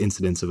isolated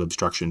incidents of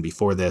obstruction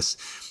before this,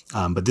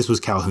 but this was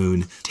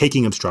Calhoun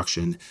taking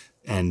obstruction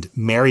and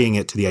marrying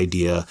it to the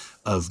idea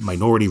of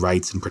minority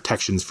rights and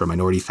protections for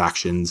minority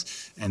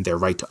factions and their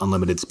right to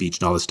unlimited speech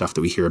and all the stuff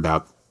that we hear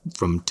about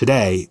from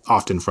today,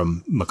 often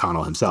from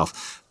McConnell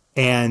himself.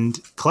 And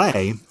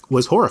Clay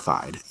was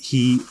horrified.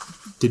 He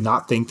did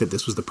not think that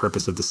this was the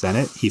purpose of the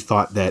Senate. He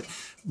thought that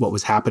what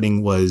was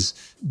happening was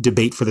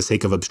debate for the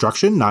sake of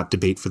obstruction, not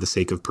debate for the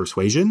sake of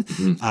persuasion.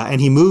 Mm-hmm.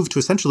 And he moved to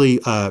essentially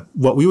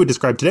what we would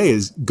describe today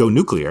as go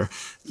nuclear.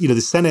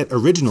 The Senate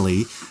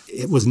originally,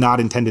 it was not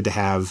intended to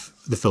have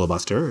the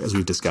filibuster, as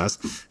we've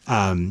discussed.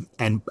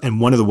 And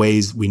one of the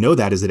ways we know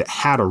that is that it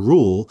had a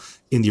rule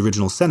in the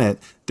original Senate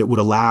that would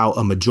allow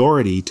a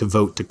majority to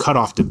vote to cut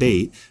off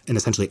debate and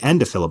essentially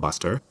end a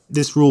filibuster.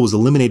 This rule was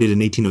eliminated in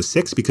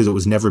 1806 because it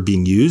was never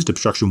being used.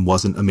 Obstruction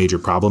wasn't a major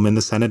problem in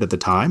the Senate at the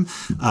time.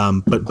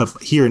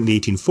 But here in the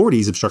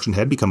 1840s, obstruction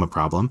had become a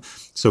problem.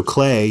 So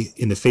Clay,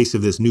 in the face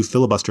of this new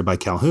filibuster by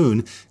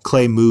Calhoun,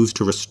 Clay moves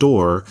to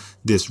restore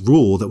this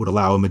rule that would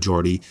allow a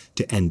majority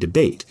to end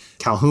debate.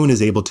 Calhoun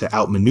is able to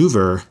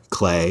outmaneuver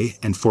Clay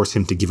and force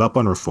him to give up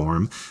on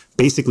reform,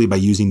 basically by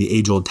using the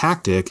age-old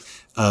tactic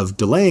of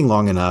delaying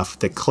long enough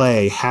that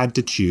Clay had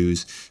to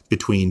choose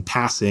between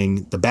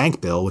passing the bank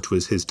bill, which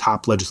was his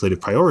top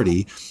legislative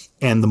priority,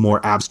 and the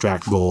more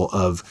abstract goal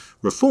of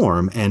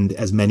reform. And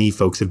as many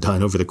folks have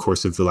done over the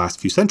course of the last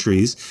few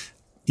centuries,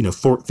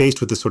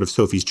 faced with this sort of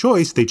Sophie's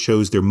choice, they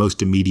chose their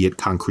most immediate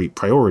concrete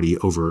priority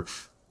over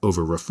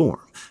reform.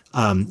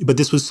 But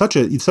this was such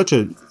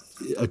a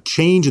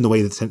change in the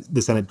way that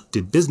the Senate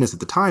did business at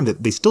the time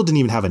that they still didn't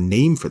even have a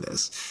name for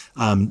this.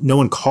 No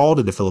one called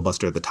it a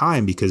filibuster at the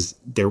time because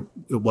it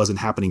wasn't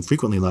happening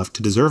frequently enough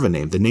to deserve a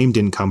name. The name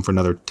didn't come for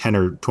another 10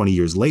 or 20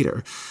 years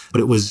later,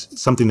 but it was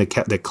something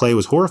that Clay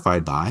was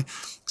horrified by.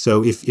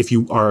 So if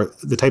you are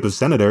the type of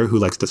senator who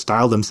likes to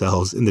style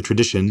themselves in the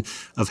tradition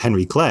of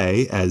Henry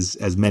Clay,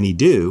 as many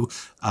do,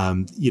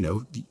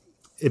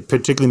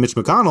 particularly Mitch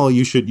McConnell,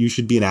 you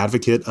should be an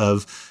advocate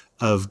of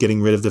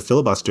getting rid of the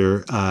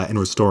filibuster and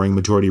restoring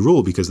majority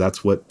rule, because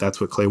that's what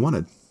Clay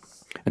wanted.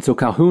 And so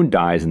Calhoun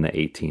dies in the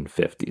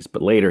 1850s,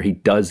 but later he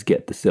does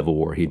get the Civil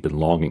War he'd been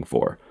longing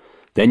for.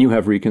 Then you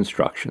have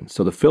Reconstruction.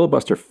 So the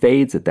filibuster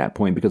fades at that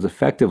point because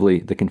effectively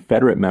the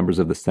Confederate members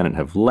of the Senate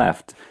have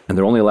left, and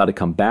they're only allowed to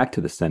come back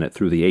to the Senate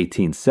through the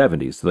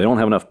 1870s. So they don't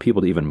have enough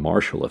people to even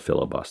marshal a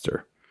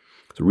filibuster.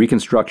 So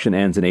Reconstruction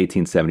ends in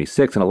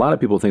 1876, and a lot of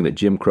people think that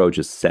Jim Crow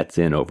just sets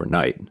in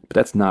overnight, but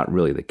that's not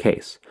really the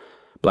case.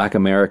 Black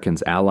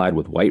Americans allied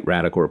with white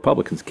radical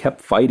Republicans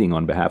kept fighting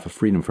on behalf of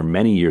freedom for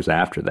many years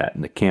after that,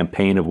 and the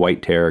campaign of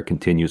white terror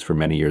continues for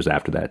many years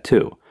after that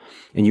too.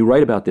 And you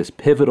write about this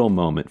pivotal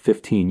moment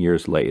 15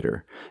 years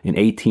later, in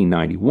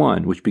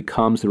 1891, which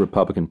becomes the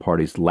Republican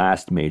Party's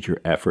last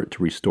major effort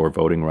to restore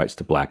voting rights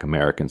to Black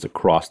Americans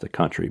across the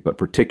country, but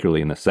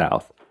particularly in the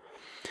South.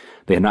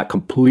 They had not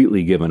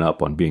completely given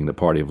up on being the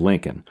party of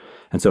Lincoln.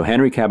 And so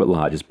Henry Cabot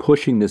Lodge is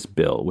pushing this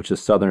bill, which the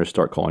Southerners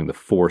start calling the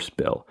Force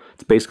Bill.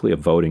 It's basically a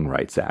voting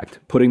rights act,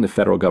 putting the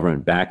federal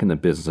government back in the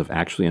business of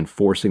actually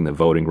enforcing the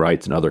voting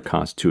rights and other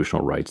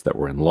constitutional rights that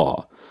were in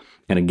law.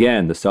 And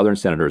again, the Southern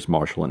senators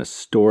marshal an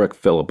historic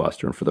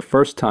filibuster. And for the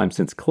first time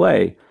since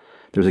Clay,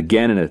 there's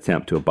again an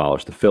attempt to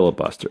abolish the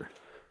filibuster.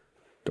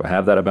 Do I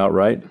have that about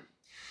right?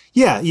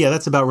 Yeah,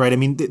 that's about right. I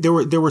mean, there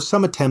were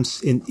some attempts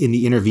in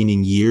the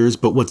intervening years,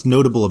 but what's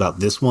notable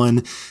about this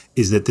one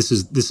is that this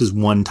is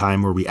one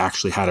time where we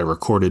actually had a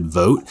recorded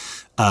vote,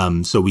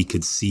 so we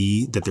could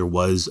see that there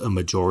was a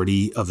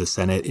majority of the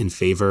Senate in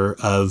favor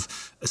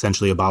of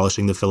essentially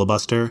abolishing the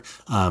filibuster,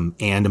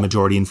 and a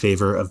majority in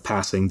favor of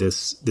passing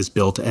this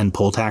bill to end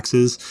poll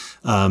taxes,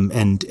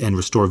 and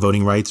restore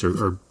voting rights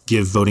or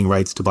give voting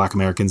rights to Black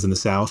Americans in the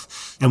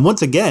South. And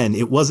once again,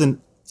 it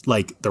wasn't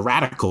like the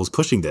radicals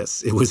pushing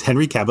this. It was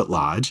Henry Cabot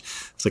Lodge.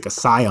 It's like a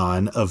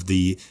scion of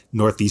the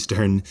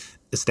Northeastern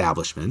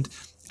establishment,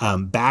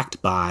 backed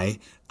by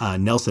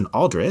Nelson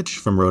Aldrich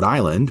from Rhode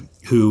Island,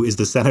 who is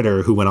the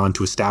senator who went on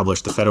to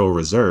establish the Federal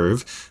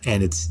Reserve.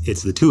 And it's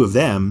the two of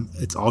them,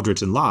 it's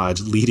Aldrich and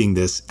Lodge, leading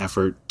this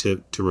effort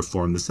to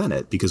reform the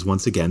Senate, because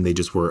once again, they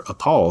just were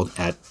appalled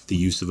at the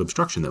use of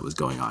obstruction that was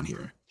going on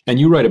here. And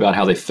you write about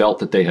how they felt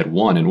that they had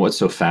won. And what's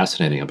so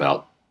fascinating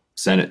about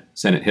Senate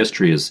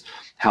history is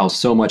how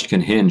so much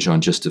can hinge on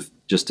just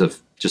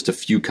a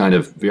few kind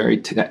of very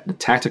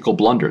tactical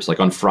blunders. Like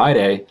on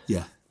Friday,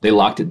 they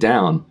locked it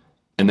down,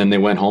 and then they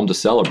went home to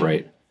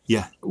celebrate.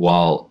 Yeah.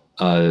 While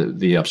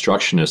the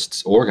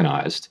obstructionists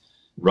organized,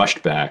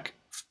 rushed back,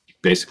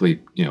 basically,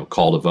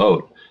 called a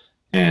vote,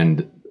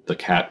 and the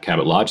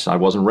Cabot Lodge side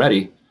wasn't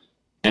ready,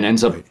 and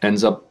ends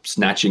up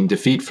snatching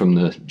defeat from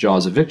the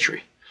jaws of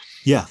victory.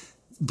 Yeah,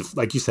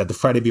 like you said, the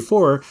Friday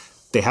before,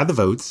 they had the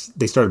votes,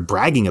 they started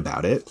bragging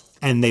about it,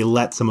 and they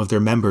let some of their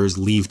members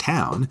leave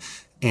town.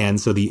 And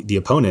so the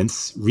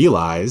opponents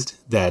realized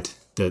that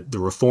the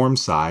reform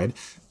side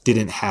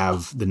didn't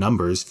have the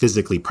numbers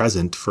physically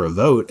present for a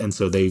vote. And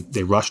so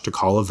they rushed to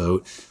call a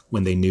vote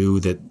when they knew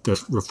that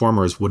the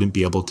reformers wouldn't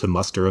be able to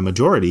muster a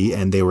majority,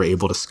 and they were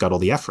able to scuttle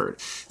the effort.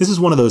 This is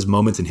one of those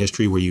moments in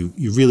history where you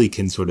really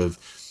can sort of,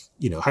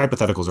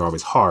 hypotheticals are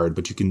always hard,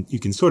 but you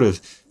can sort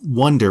of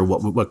wonder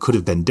what could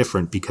have been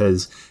different,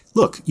 because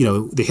look,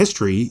 the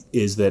history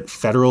is that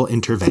federal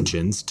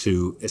interventions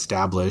to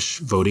establish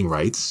voting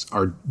rights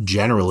are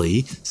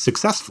generally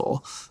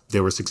successful.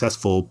 They were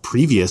successful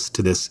previous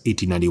to this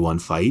 1891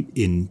 fight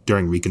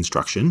during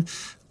Reconstruction,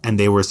 and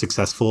they were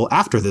successful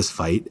after this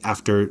fight,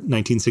 after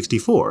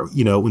 1964.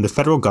 When the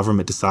federal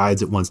government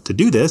decides it wants to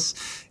do this,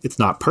 it's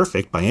not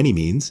perfect by any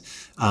means,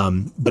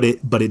 but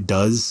it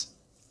does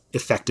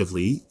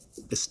effectively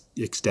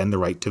extend the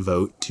right to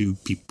vote to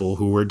people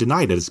who were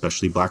denied it,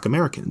 especially Black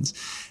Americans.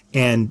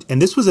 And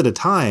this was at a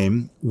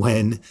time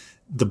when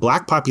the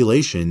Black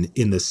population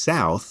in the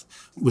South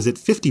was at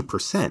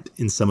 50%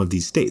 in some of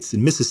these states.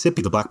 In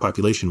Mississippi, the Black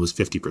population was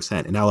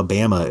 50%. In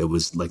Alabama, it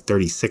was like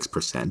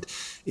 36%.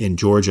 In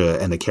Georgia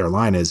and the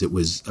Carolinas, it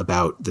was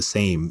about the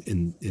same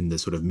in the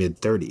sort of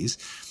mid-30s.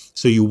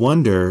 So you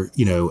wonder,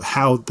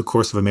 how the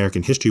course of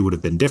American history would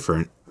have been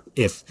different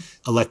if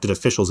elected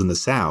officials in the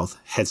South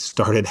had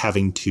started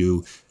having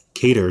to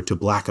cater to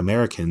Black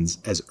Americans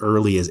as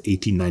early as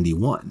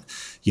 1891.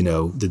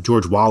 The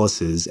George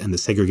Wallaces and the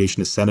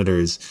segregationist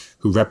senators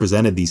who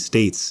represented these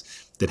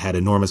states that had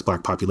enormous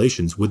Black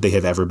populations, would they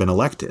have ever been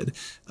elected?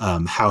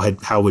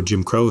 How would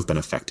Jim Crow have been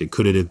affected?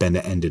 Could it have been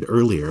ended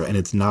earlier? And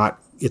it's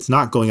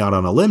not going out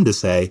on a limb to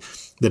say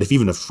that if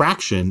even a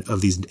fraction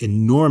of these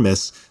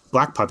enormous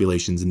Black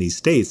populations in these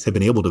states had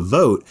been able to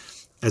vote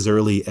as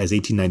early as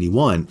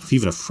 1891, if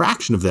even a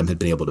fraction of them had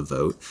been able to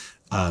vote,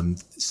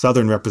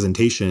 Southern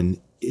representation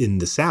in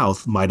the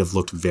South might have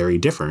looked very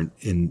different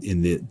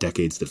in the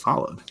decades that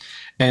followed.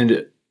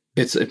 And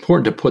it's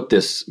important to put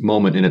this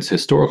moment in its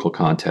historical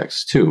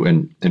context too,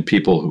 and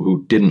people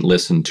who didn't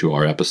listen to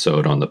our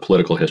episode on the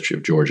political history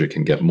of Georgia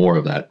can get more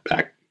of that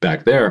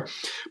back there.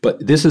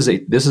 But this is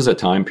a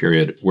time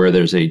period where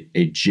there's a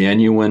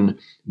genuine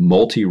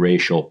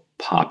multiracial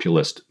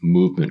populist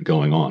movement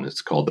going on.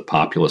 It's called the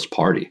Populist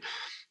Party.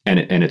 And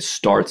it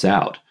starts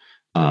out,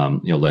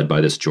 led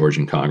by this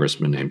Georgian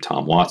congressman named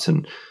Tom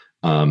Watson,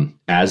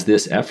 as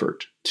this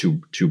effort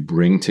to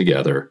bring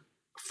together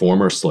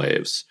former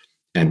slaves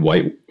and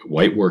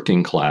white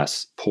working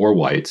class, poor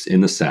whites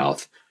in the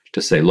South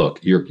to say, look,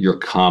 your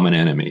common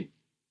enemy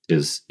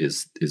is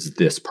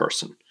this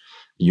person.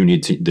 You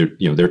need to,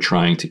 they're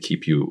trying to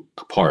keep you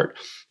apart.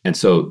 And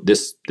so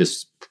this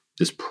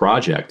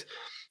project,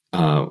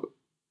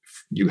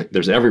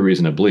 there's every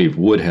reason to believe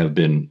would have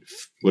been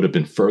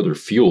further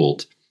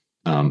fueled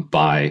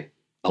by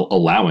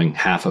allowing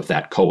half of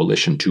that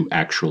coalition to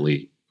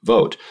actually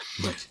vote.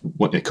 Right.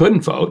 When it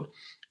couldn't vote,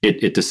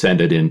 it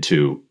descended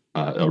into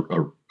a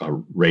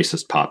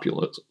racist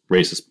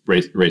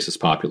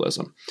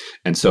populism.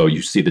 And so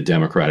you see the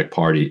Democratic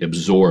Party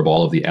absorb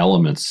all of the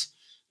elements,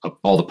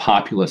 all the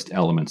populist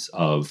elements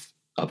of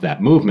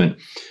that movement,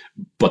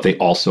 but they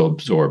also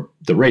absorb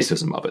the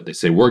racism of it. They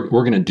say, we're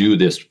going to do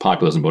this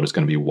populism, but it's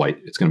going to be white.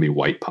 It's going to be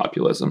white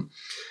populism.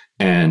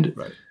 And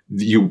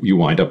you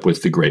wind up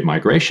with the Great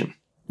Migration.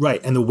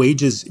 Right. And the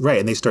wages, right.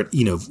 And they start,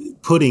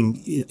 putting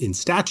in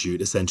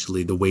statute,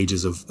 essentially, the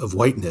wages of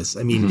whiteness.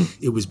 I mean,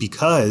 it was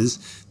because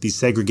these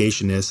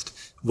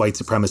segregationist, white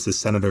supremacist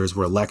senators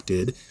were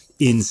elected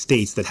in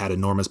states that had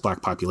enormous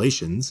black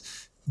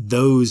populations.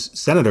 Those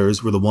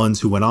senators were the ones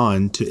who went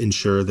on to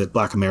ensure that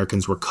black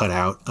Americans were cut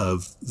out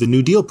of the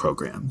New Deal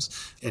programs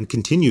and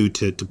continued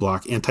to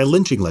block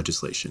anti-lynching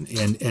legislation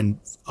and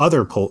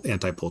other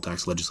anti-poll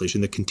tax legislation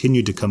that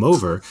continued to come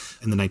over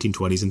in the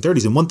 1920s and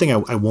 30s. And one thing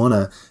I want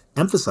to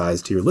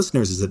emphasize to your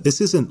listeners is that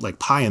this isn't like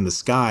pie in the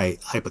sky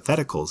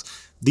hypotheticals.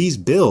 These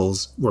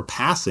bills were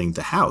passing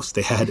the House.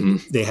 They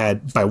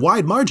had by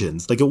wide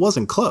margins, like it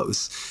wasn't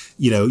close.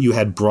 You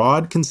had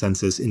broad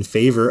consensus in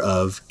favor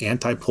of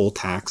anti-poll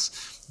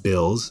tax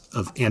bills,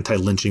 of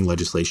anti-lynching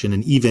legislation,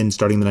 and even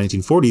starting in the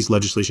 1940s,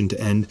 legislation to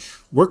end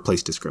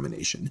workplace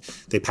discrimination.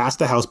 They passed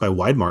the House by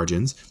wide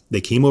margins. They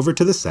came over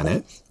to the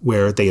Senate,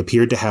 where they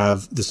appeared to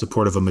have the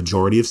support of a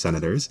majority of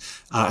senators,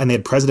 and they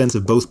had presidents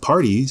of both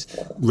parties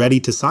ready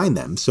to sign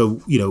them. So,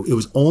 it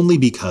was only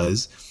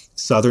because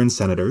Southern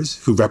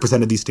senators who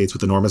represented these states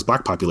with enormous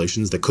black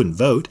populations that couldn't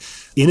vote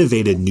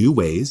innovated new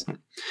ways.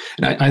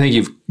 And I think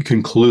you've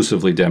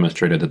conclusively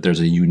demonstrated that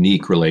there's a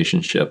unique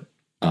relationship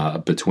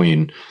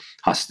between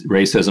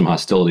racism,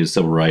 hostility to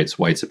civil rights,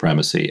 white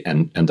supremacy,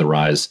 and the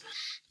rise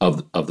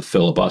of the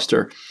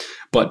filibuster.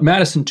 But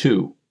Madison,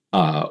 too,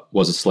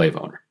 was a slave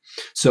owner.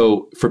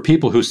 So for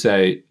people who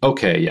say,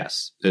 okay,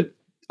 yes,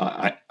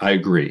 I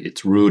agree,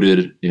 it's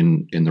rooted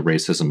in the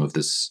racism of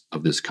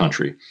this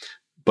country,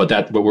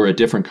 but we're a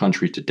different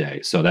country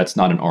today. So that's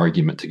not an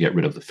argument to get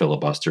rid of the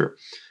filibuster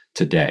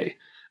today.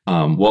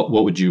 How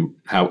would you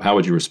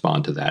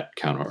respond to that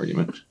counter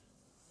argument?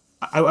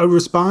 I would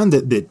respond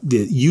that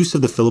the use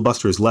of the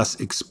filibuster is less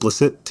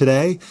explicit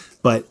today,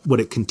 but what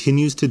it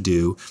continues to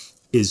do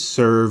is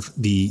serve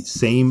the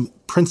same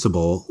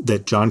principle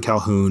that John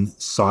Calhoun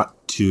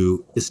sought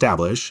to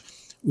establish,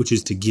 which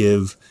is to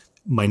give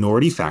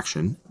minority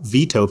faction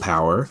veto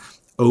power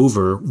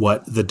over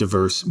what the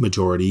diverse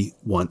majority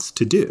wants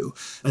to do.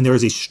 And there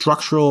is a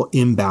structural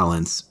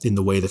imbalance in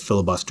the way the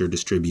filibuster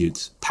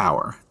distributes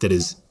power that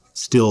is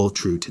still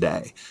true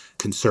today.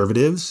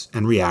 Conservatives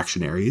and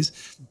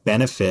reactionaries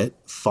benefit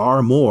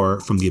far more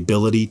from the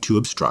ability to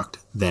obstruct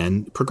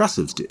than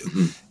progressives do.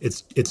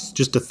 It's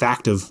just a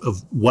fact of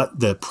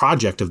what the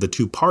project of the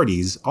two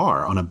parties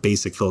are on a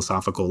basic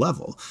philosophical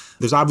level.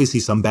 There's obviously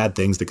some bad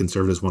things that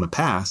conservatives want to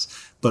pass,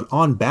 but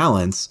on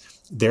balance,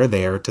 they're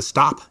there to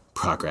stop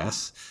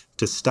progress,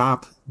 to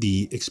stop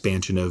the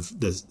expansion of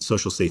the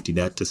social safety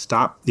net, to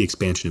stop the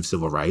expansion of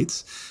civil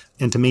rights,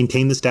 and to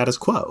maintain the status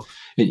quo.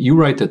 You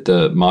write that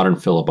the modern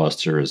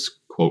filibuster is,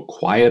 quote,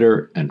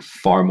 quieter and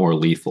far more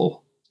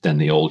lethal than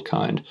the old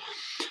kind.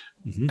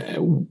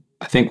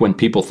 I think when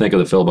people think of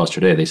the filibuster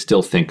today, they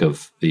still think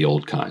of the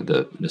old kind,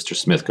 the Mr.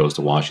 Smith goes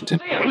to Washington.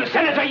 The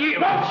Senator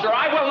yield. No, sir,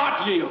 I will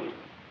not yield.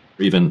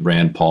 Even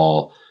Rand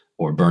Paul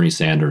or Bernie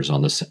Sanders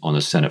on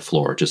the Senate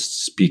floor,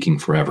 just speaking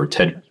forever.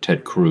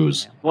 Ted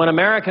Cruz. When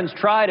Americans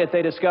tried it,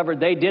 they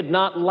discovered they did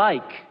not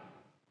like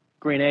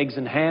green eggs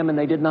and ham, and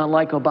they did not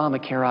like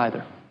Obamacare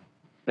either.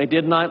 They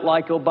did not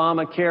like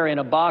Obamacare in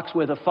a box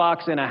with a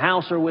fox, in a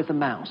house, or with a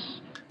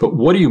mouse. But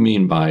what do you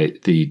mean by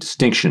the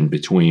distinction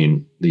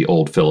between the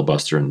old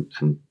filibuster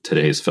and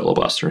today's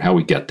filibuster, how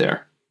we get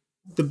there?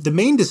 The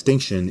main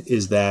distinction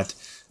is that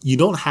you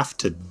don't have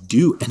to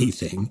do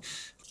anything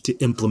to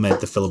implement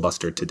the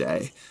filibuster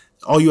today.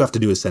 All you have to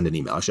do is send an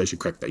email. Actually, I should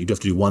correct that. You do have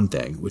to do one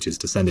thing, which is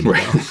to send an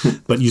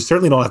email. But you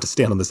certainly don't have to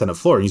stand on the Senate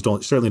floor. And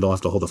you certainly don't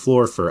have to hold the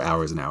floor for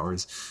hours and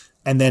hours.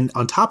 And then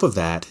on top of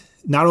that,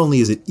 not only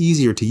is it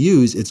easier to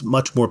use, it's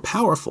much more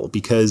powerful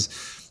because,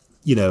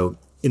 in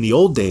the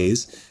old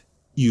days,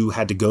 you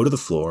had to go to the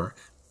floor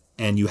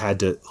and you had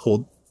to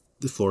hold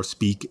the floor,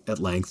 speak at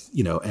length,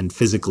 and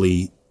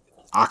physically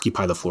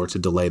occupy the floor to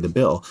delay the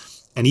bill.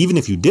 And even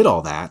if you did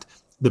all that,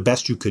 the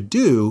best you could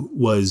do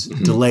was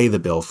delay the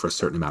bill for a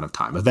certain amount of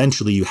time.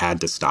 Eventually, you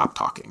had to stop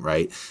talking,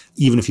 right?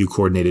 Even if you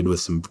coordinated with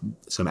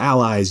some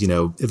allies,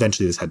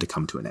 eventually this had to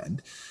come to an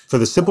end. For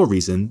the simple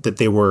reason that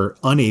they were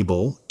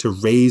unable to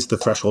raise the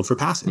threshold for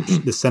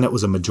passage. The Senate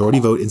was a majority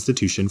vote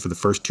institution for the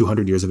first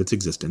 200 years of its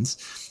existence.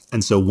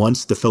 And so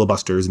once the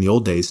filibusters in the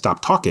old days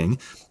stopped talking,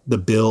 the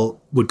bill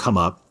would come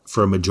up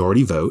for a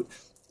majority vote.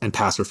 and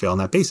pass or fail on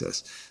that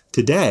basis.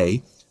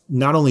 Today,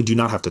 not only do you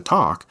not have to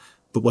talk,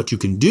 but what you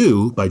can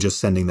do by just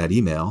sending that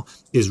email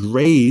is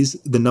raise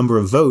the number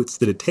of votes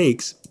that it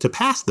takes to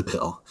pass the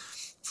bill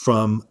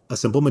from a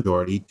simple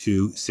majority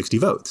to 60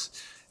 votes.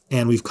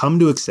 And we've come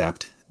to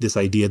accept this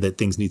idea that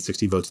things need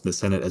 60 votes in the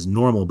Senate as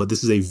normal, but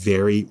this is a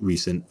very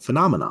recent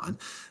phenomenon.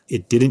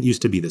 It didn't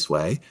used to be this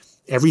way.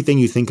 Everything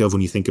you think of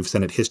when you think of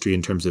Senate history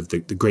in terms of the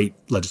great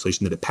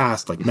legislation that it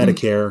passed, like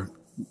Medicare,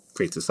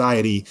 Great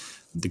Society,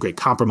 the great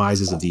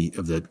compromises of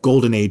the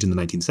golden age in the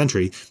 19th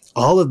century,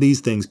 all of these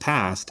things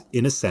passed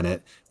in a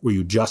Senate where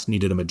you just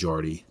needed a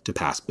majority to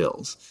pass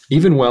bills.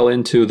 Even well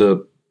into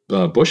the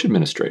Bush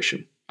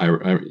administration.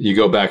 You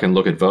go back and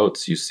look at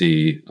votes, you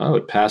see,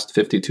 it passed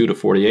 52 to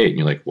 48. And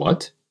you're like,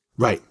 what?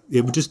 Right.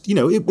 It would just,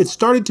 it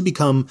started to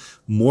become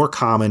more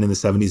common in the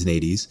 70s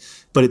and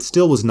 80s, but it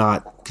still was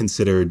not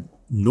considered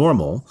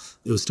normal.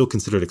 It was still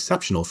considered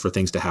exceptional for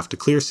things to have to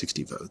clear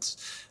 60 votes.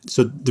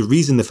 So the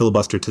reason the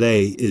filibuster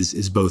today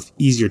is both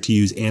easier to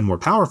use and more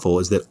powerful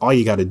is that all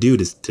you got to do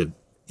to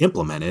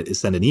implement it is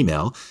send an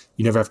email.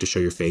 You never have to show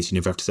your face. You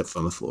never have to set foot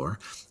on the floor.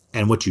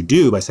 And what you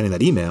do by sending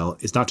that email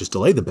is not just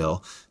delay the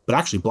bill, but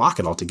actually block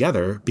it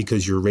altogether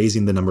because you're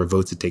raising the number of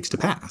votes it takes to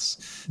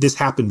pass. This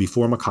happened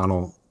before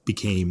McConnell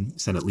became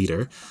Senate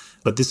leader,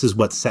 but this is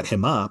what set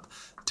him up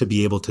to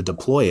be able to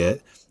deploy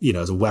it,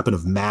 as a weapon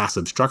of mass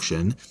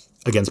obstruction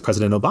against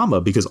President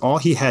Obama, because all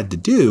he had to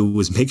do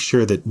was make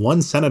sure that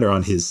one senator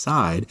on his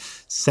side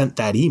sent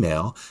that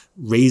email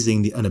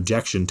raising an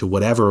objection to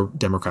whatever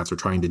Democrats were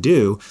trying to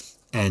do.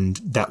 And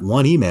that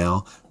one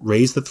email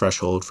raised the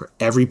threshold for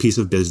every piece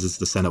of business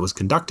the Senate was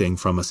conducting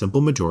from a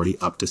simple majority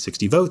up to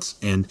 60 votes.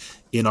 And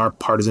in our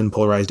partisan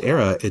polarized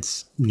era,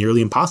 it's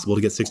nearly impossible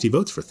to get 60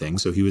 votes for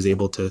things. So he was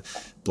able to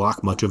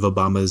block much of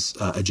Obama's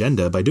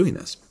agenda by doing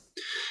this.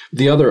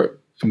 The other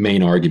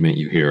main argument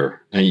you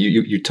hear, and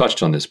you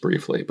touched on this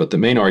briefly, but the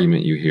main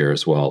argument you hear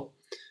is, well,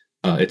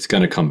 it's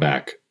going to come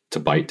back to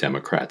bite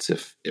Democrats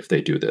if they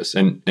do this.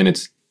 And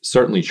it's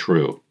certainly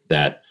true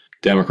that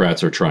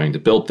Democrats are trying to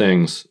build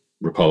things,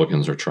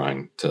 Republicans are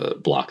trying to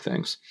block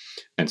things.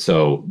 And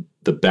so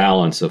the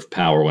balance of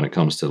power when it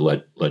comes to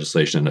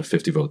legislation and a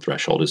 50-vote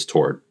threshold is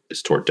toward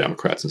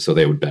Democrats. And so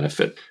they would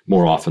benefit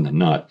more often than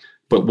not.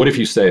 But what if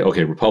you say,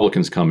 okay,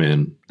 Republicans come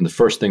in and the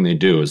first thing they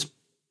do is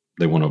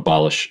they want to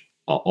abolish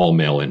all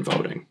mail-in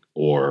voting,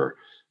 or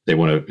they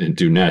want to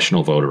do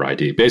national voter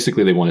ID.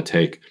 Basically, they want to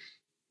take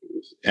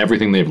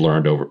everything they've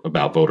learned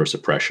about voter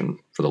suppression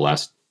for the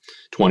last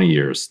 20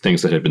 years,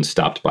 things that had been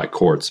stopped by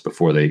courts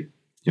before they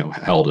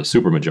held a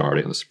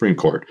supermajority on the Supreme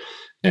Court,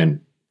 and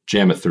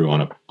jam it through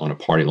on a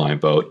party line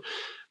vote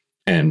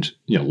and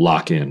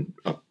lock in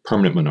a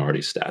permanent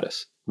minority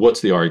status.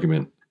 What's the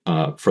argument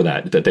for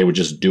that they would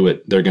just do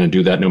it? They're going to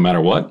do that no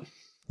matter what?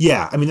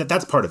 Yeah, I mean,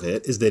 that's part of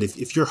it, is that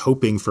if you're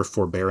hoping for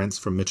forbearance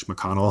from Mitch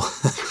McConnell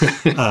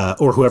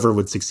or whoever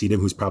would succeed him,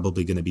 who's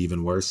probably going to be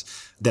even worse,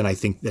 then I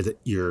think that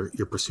you're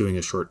pursuing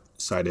a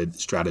short-sighted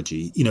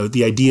strategy.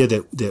 The idea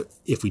that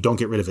if we don't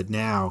get rid of it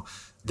now,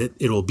 that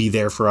it'll be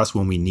there for us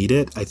when we need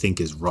it, I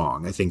think is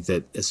wrong. I think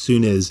that as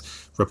soon as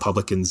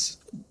Republicans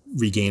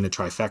regain a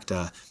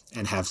trifecta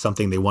and have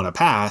something they want to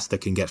pass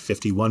that can get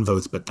 51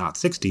 votes but not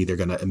 60, they're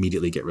going to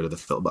immediately get rid of the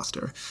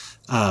filibuster.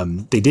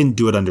 They didn't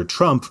do it under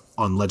Trump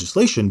on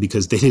legislation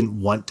because they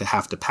didn't want to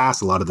have to pass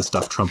a lot of the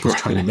stuff Trump was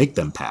trying to make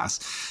them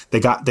pass. They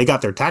got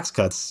their tax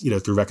cuts,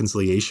 through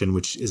reconciliation,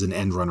 which is an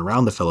end run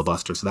around the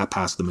filibuster, so that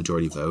passed the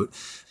majority vote.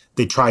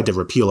 They tried to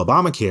repeal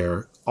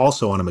Obamacare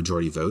also on a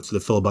majority vote. So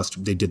the filibuster,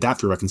 they did that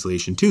through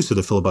reconciliation too. So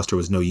the filibuster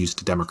was no use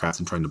to Democrats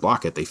in trying to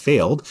block it. They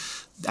failed.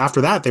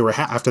 After that,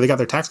 after they got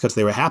their tax cuts,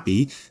 they were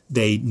happy.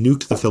 They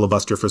nuked the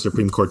filibuster for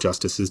Supreme Court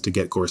justices to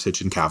get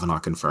Gorsuch and Kavanaugh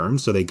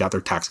confirmed. So they got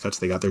their tax cuts,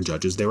 they got their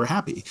judges, they were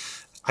happy.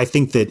 I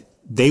think that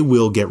they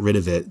will get rid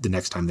of it the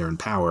next time they're in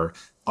power.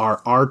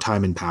 Our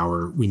time in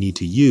power, we need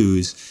to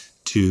use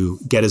to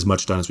get as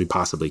much done as we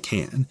possibly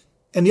can.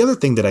 And the other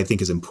thing that I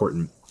think is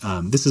important,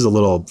 this is a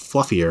little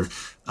fluffier,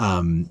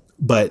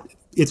 but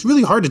it's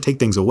really hard to take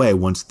things away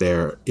once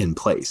they're in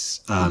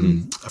place.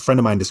 A friend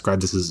of mine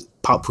described this as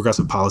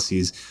progressive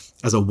policies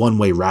as a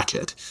one-way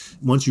ratchet.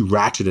 Once you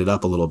ratchet it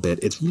up a little bit,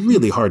 it's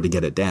really hard to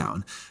get it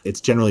down.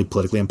 It's generally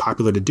politically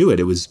unpopular to do it.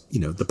 It was,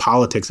 the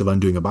politics of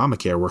undoing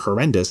Obamacare were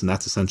horrendous, and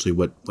that's essentially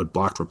what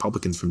blocked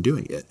Republicans from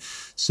doing it.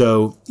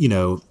 So,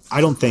 I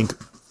don't think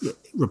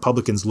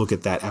Republicans look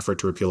at that effort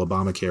to repeal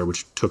Obamacare,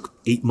 which took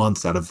 8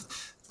 months out of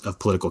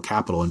political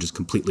capital and just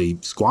completely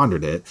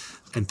squandered it,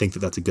 and think that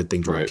that's a good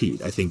thing to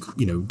repeat. I think,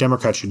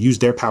 Democrats should use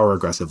their power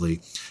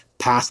aggressively,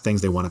 pass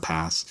things they want to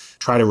pass,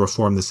 try to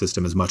reform the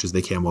system as much as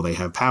they can while they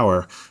have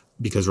power,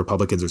 because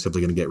Republicans are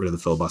simply going to get rid of the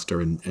filibuster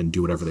and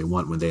do whatever they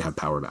want when they have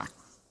power back.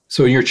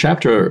 So in your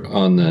chapter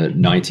on the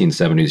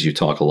 1970s, you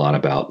talk a lot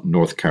about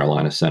North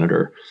Carolina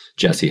Senator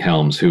Jesse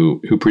Helms,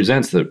 who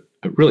presents a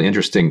really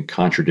interesting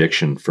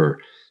contradiction for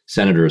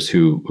senators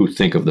who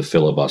think of the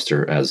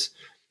filibuster as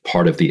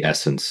part of the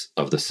essence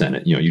of the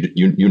Senate.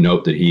 You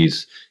note that he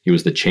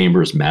was the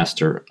chamber's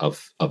master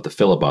of the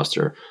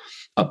filibuster,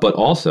 but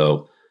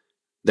also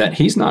that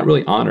he's not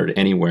really honored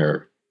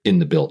anywhere in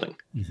the building.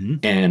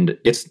 And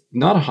it's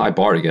not a high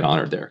bar to get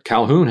honored there.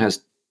 Calhoun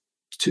has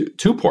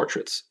two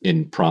portraits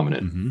in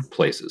prominent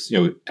places.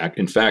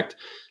 In fact,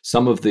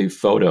 some of the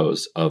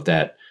photos of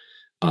that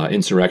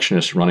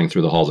insurrectionist running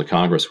through the halls of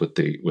Congress with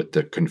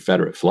the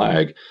Confederate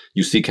flag,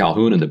 you see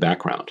Calhoun in the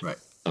background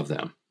of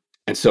them.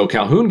 And so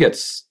Calhoun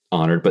gets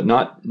honored, but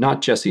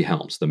not Jesse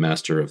Helms, the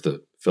master of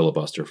the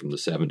filibuster from the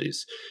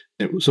 70s.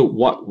 So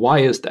why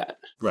is that?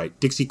 Right.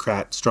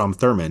 Dixiecrat Strom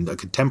Thurmond, a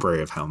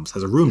contemporary of Helms,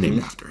 has a room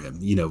named after him.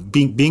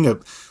 Being a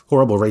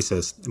horrible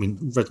racist,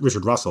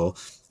 Richard Russell,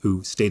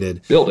 who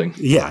stated... Building.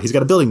 Yeah, he's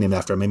got a building named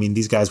after him.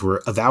 These guys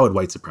were avowed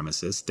white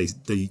supremacists.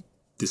 They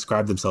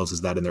described themselves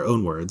as that in their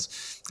own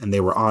words, and they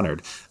were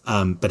honored.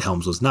 But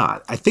Helms was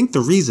not. I think the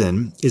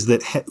reason is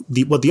that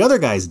what the other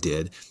guys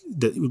did,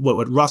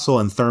 what Russell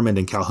and Thurmond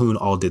and Calhoun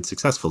all did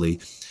successfully,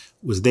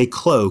 was they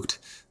cloaked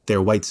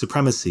their white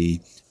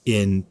supremacy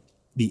in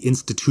the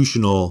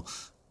institutional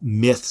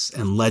myths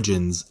and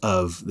legends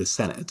of the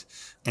Senate.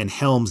 And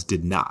Helms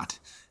did not.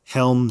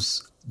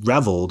 Helms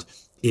reveled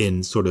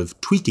in sort of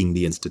tweaking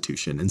the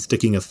institution and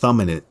sticking a thumb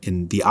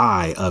in the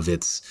eye of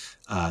its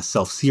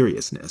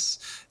self-seriousness.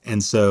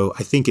 And so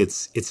I think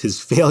it's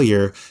his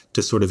failure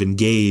to sort of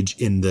engage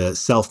in the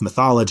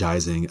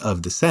self-mythologizing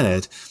of the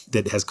Senate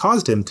that has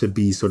caused him to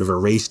be sort of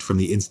erased from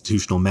the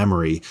institutional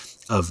memory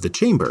of the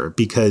chamber,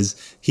 because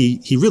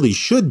he really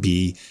should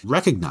be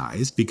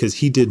recognized because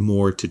he did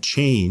more to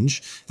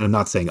change. And I'm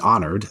not saying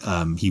honored.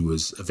 He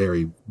was a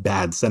very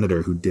bad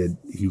senator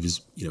he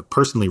was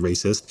personally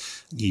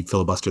racist. He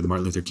filibustered the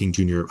Martin Luther King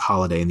Jr.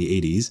 holiday in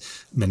the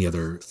 80s, many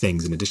other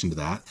things in addition to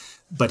that.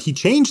 But he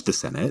changed the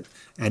Senate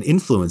and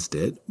influenced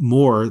it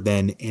more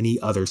than any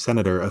other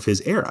senator of his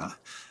era.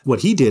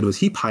 What he did was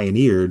he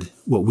pioneered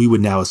what we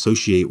would now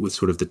associate with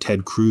sort of the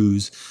Ted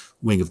Cruz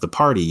wing of the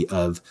party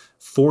of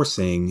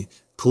forcing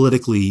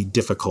politically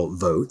difficult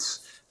votes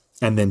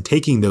and then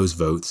taking those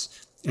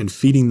votes and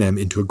feeding them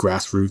into a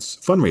grassroots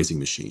fundraising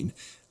machine.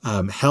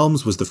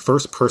 Helms was the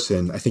first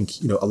person, I think,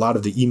 a lot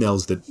of the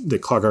emails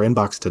that clog our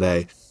inbox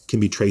today can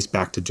be traced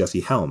back to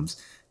Jesse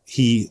Helms.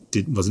 He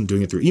wasn't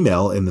doing it through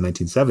email in the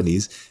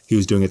 1970s. He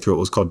was doing it through what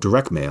was called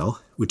direct mail,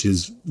 which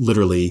is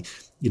literally,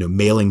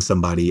 mailing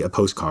somebody a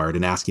postcard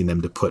and asking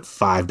them to put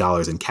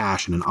 $5 in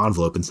cash in an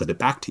envelope and send it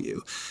back to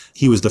you.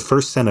 He was the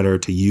first senator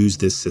to use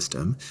this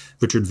system.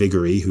 Richard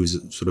Viguerie,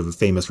 who's sort of a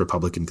famous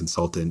Republican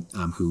consultant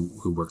who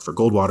worked for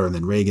Goldwater and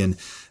then Reagan,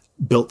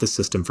 built this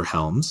system for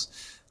Helms.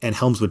 And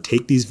Helms would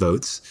take these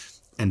votes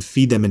and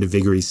feed them into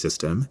Viguerie's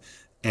system.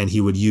 And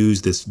he would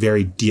use this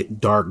very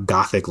dark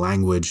Gothic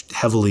language,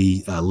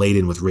 heavily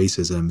laden with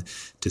racism,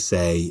 to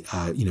say,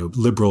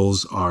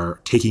 liberals are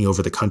taking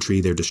over the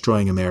country. They're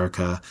destroying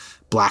America.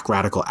 Black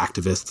radical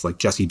activists like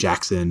Jesse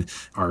Jackson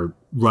are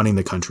running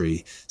the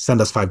country.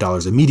 Send us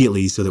 $5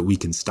 immediately so that we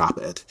can stop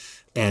it.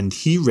 And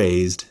he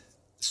raised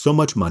so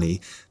much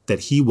money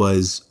that he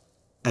was,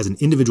 as an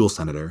individual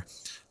senator,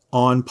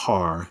 on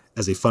par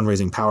as a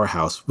fundraising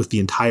powerhouse with the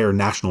entire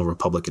National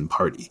Republican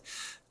Party.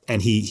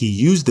 And he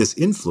used this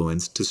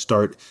influence to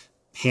start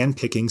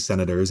handpicking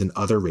senators in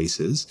other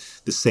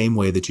races, the same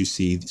way that you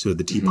see sort of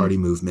the Tea Party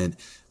movement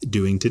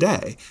doing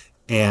today.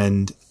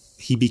 And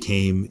he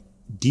became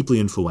deeply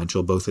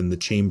influential both in the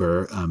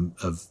chamber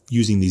of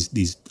using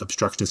these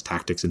obstructionist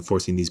tactics and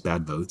forcing these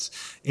bad votes,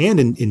 and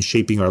in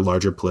shaping our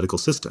larger political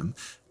system.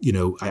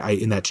 I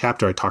in that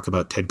chapter, I talk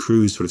about Ted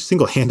Cruz sort of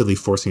single-handedly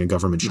forcing a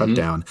government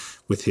shutdown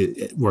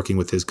working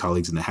with his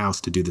colleagues in the House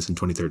to do this in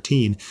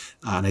 2013.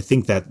 And I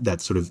think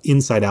that sort of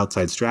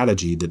inside-outside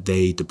strategy that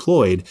they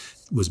deployed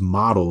was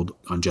modeled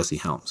on Jesse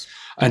Helms.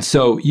 And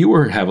so you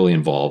were heavily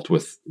involved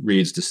with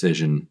Reed's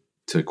decision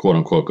to quote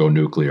unquote go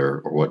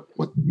nuclear, or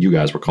what you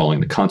guys were calling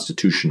the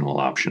constitutional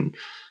option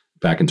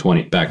back in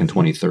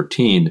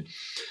 2013.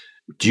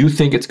 Do you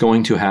think it's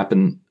going to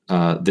happen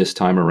this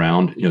time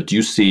around? Do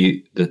you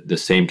see the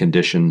same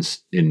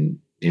conditions in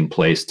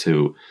place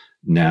to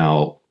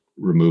now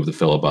remove the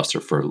filibuster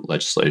for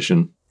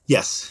legislation?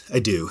 Yes, I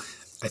do.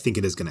 I think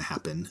it is going to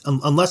happen,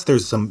 unless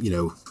there's some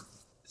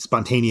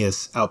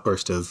spontaneous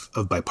outburst of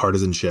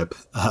bipartisanship.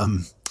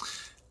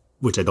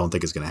 Which I don't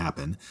think is going to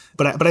happen.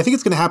 But I think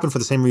it's going to happen for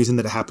the same reason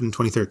that it happened in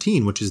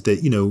 2013, which is that,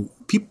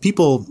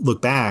 people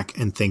look back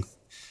and think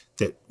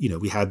that,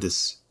 we had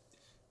this,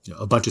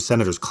 a bunch of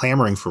senators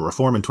clamoring for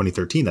reform in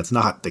 2013. That's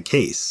not the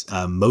case.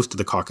 Most of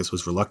the caucus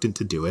was reluctant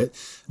to do it.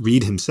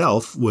 Reed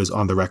himself was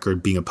on the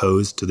record being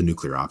opposed to the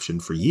nuclear option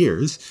for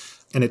years.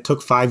 And it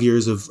took 5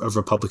 years of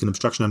Republican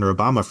obstruction under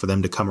Obama for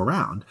them to come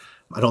around.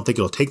 I don't think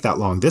it'll take that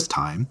long this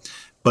time,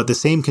 but the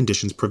same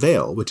conditions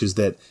prevail, which is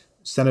that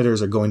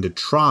senators are going to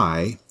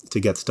try to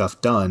get stuff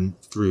done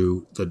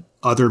through the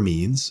other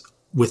means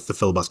with the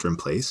filibuster in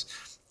place.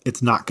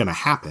 It's not going to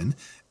happen.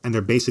 And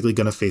they're basically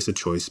going to face a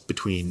choice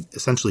between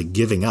essentially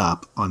giving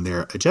up on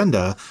their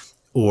agenda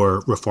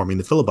or reforming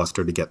the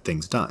filibuster to get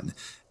things done.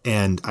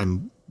 And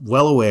I'm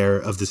well aware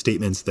of the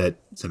statements that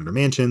Senator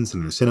Manchin,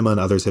 Senator Sinema, and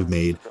others have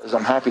made.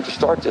 I'm happy to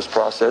start this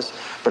process,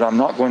 but I'm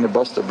not going to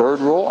bust the Byrd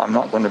rule. I'm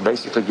not going to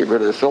basically get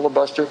rid of the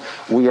filibuster.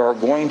 We are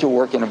going to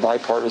work in a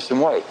bipartisan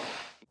way.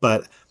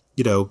 But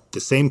the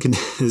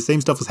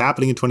same stuff was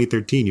happening in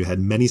 2013. You had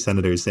many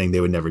senators saying they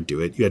would never do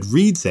it. You had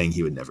Reid saying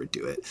he would never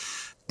do it.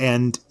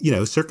 And,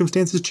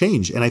 circumstances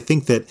change. And I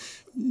think that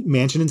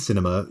Manchin and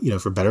Sinema,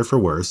 for better or for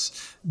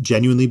worse,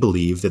 genuinely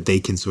believe that they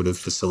can sort of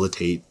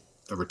facilitate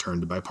a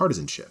return to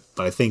bipartisanship.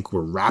 But I think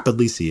we're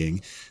rapidly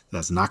seeing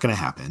that's not going to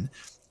happen.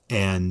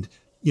 And,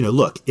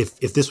 look, if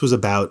this was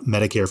about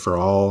Medicare for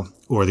all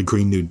or the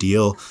Green New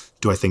Deal,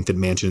 do I think that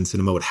Manchin and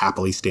Sinema would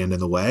happily stand in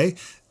the way?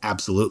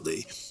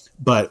 Absolutely.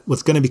 But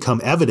what's going to become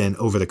evident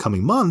over the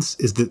coming months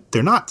is that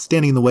they're not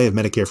standing in the way of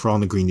Medicare for all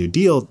and the Green New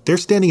Deal. They're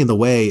standing in the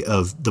way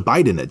of the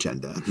Biden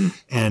agenda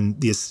and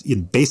this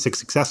basic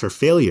success or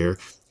failure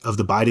of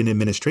the Biden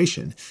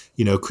administration.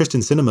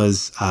 Kyrsten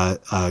Sinema's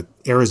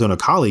Arizona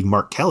colleague,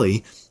 Mark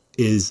Kelly,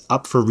 is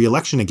up for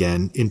reelection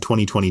again in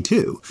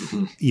 2022.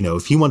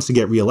 If he wants to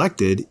get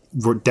reelected,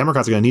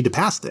 Democrats are going to need to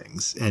pass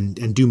things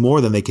and do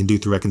more than they can do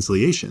through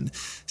reconciliation.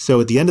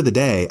 So at the end of the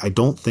day, I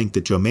don't think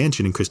that Joe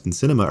Manchin and Kyrsten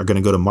Sinema are going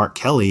to go to Mark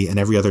Kelly and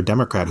every other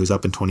Democrat who's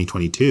up in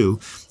 2022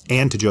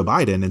 and to Joe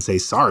Biden and say,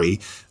 sorry,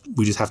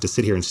 we just have to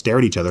sit here and stare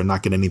at each other and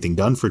not get anything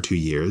done for 2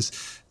 years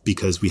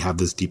because we have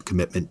this deep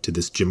commitment to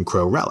this Jim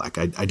Crow relic.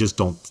 I just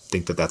don't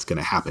think that that's going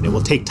to happen. It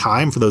will take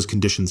time for those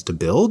conditions to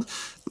build,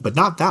 but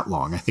not that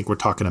long. I think we're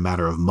talking a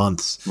matter of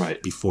months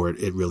before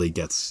it really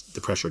the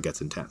pressure gets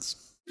intense.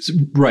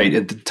 Right.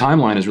 The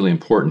timeline is really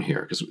important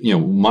here because,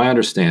 my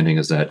understanding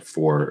is that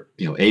for,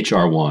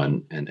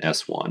 HR1 and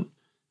S1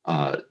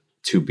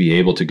 to be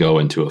able to go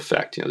into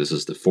effect, this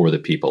is the For the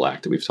People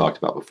Act that we've talked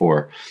about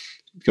before,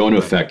 go into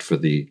effect for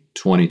the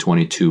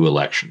 2022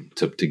 election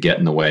to get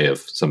in the way of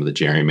some of the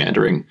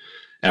gerrymandering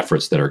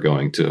efforts that are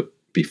going to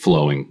be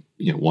flowing,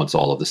 once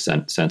all of the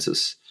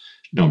census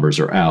numbers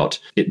are out.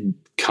 It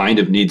kind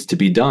of needs to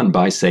be done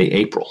by, say,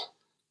 April.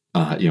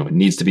 It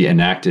needs to be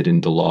enacted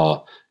into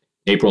law.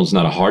 April is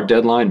not a hard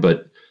deadline,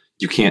 but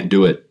you can't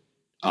do it,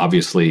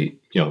 obviously,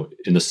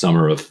 in the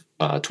summer of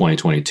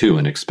 2022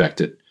 and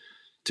expect it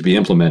to be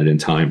implemented in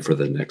time for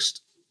the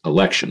next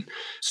election.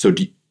 So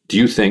do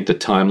you think the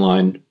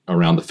timeline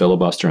around the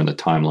filibuster and the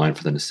timeline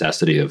for the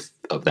necessity of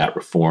that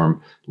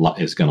reform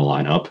is going to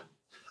line up?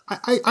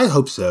 I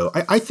hope so.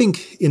 I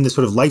think in the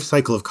sort of life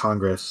cycle of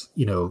Congress,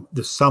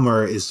 the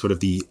summer is sort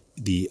of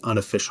the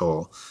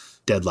unofficial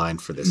deadline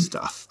for this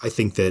stuff. I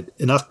think that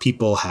enough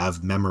people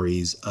have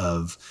memories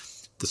of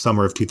the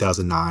summer of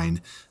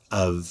 2009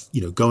 of,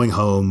 going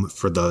home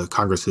for the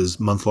Congress's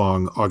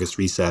month-long August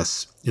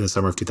recess in the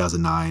summer of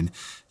 2009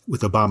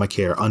 with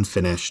Obamacare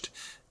unfinished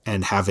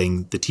and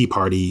having the Tea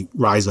Party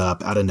rise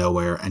up out of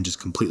nowhere and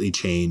just completely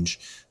change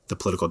the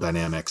political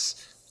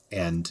dynamics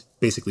and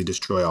basically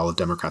destroy all of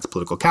Democrats'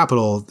 political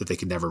capital that they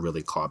could never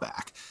really claw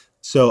back.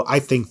 So I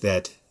think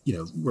that,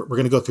 we're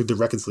going to go through the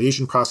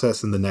reconciliation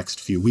process in the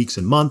next few weeks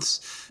and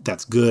months.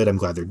 That's good. I'm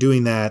glad they're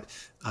doing that.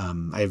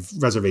 I have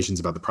reservations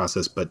about the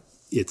process, but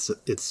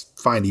it's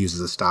fine to use as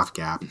a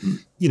stopgap.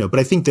 But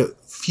I think that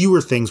fewer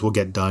things will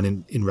get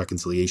done in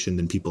reconciliation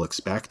than people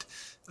expect.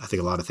 I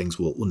think a lot of things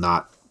will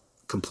not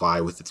comply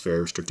with its very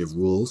restrictive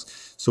rules.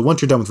 So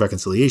once you're done with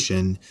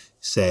reconciliation,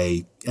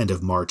 say end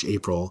of March,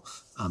 April,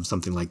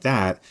 something like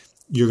that,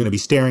 you're going to be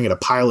staring at a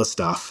pile of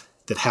stuff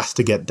that has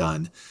to get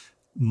done,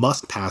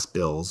 must pass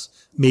bills,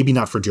 maybe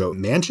not for Joe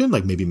Manchin,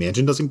 like maybe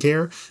Manchin doesn't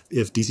care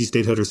if DC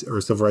statehood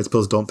or civil rights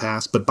bills don't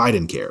pass, but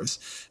Biden cares.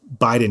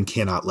 Biden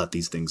cannot let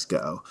these things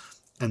go.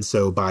 And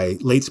so by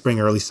late spring,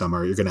 early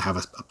summer, you're going to have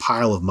a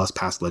pile of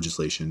must-pass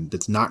legislation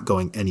that's not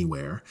going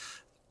anywhere.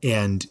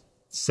 And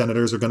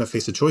senators are going to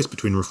face a choice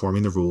between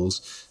reforming the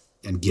rules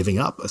and giving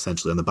up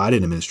essentially on the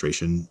Biden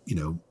administration,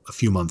 a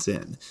few months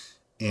in.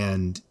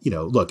 And,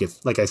 look,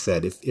 if, like I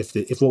said,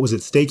 if what was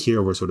at stake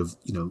here were sort of,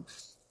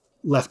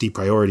 lefty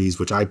priorities,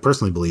 which I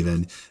personally believe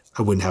in,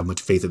 I wouldn't have much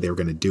faith that they were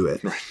going to do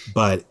it. Right.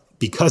 But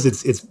because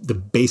it's the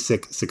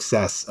basic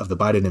success of the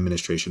Biden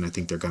administration, I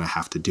think they're going to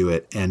have to do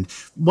it. And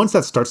once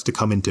that starts to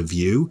come into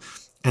view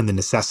and the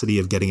necessity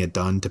of getting it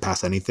done to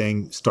pass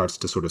anything starts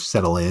to sort of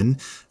settle in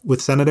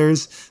with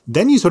senators,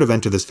 then you sort of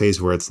enter this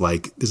phase where it's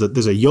like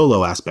there's a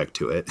YOLO aspect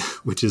to it,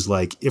 which is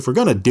like, if we're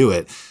going to do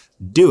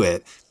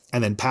it,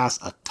 and then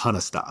pass a ton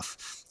of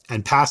stuff.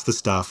 And pass the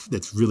stuff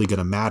that's really going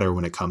to matter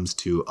when it comes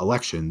to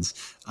elections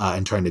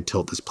and trying to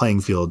tilt this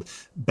playing field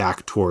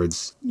back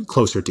towards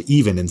closer to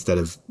even instead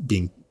of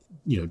being,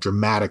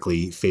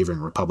 dramatically favoring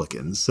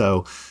Republicans.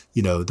 So,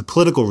 the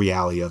political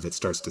reality of it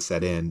starts to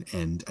set in,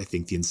 and I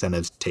think the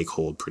incentives take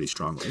hold pretty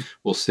strongly.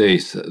 We'll see.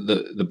 So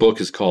the book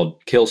is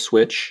called Kill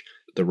Switch,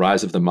 The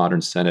Rise of the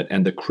Modern Senate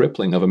and the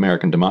Crippling of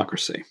American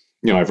Democracy.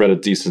 I've read a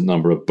decent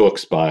number of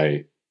books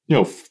by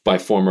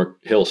former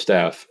Hill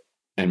staff,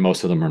 and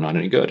most of them are not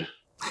any good.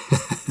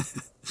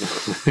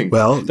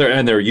 Well,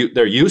 they're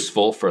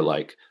useful for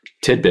like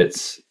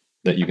tidbits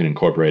that you can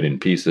incorporate in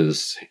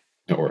pieces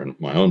or in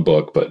my own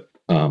book, but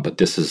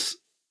this is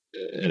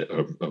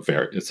a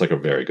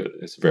very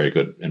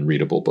good and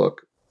readable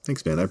book.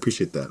 Thanks, man. I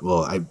appreciate that.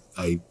 Well,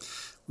 I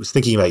was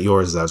thinking about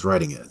yours as I was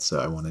writing it, so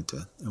I wanted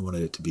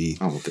it to be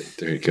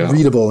there you go,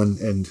 readable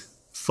and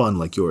fun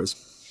like yours.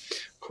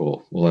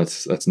 Cool. Well,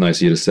 that's nice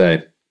of you to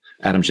say.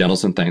 Adam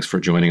Gentleson, thanks for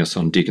joining us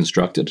on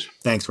Deconstructed.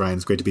 Thanks, Ryan.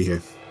 It's great to be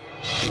here.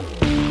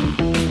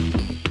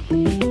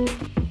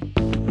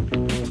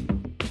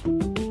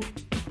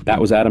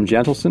 That was Adam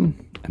Gentleson,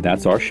 and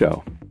that's our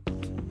show.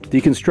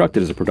 Deconstructed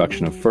is a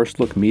production of First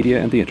Look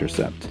Media and The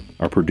Intercept.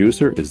 Our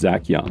producer is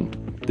Zach Young.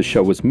 The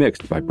show was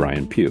mixed by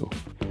Brian Pugh.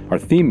 Our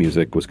theme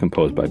music was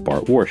composed by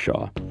Bart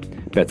Warshaw.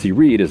 Betsy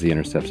Reed is The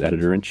Intercept's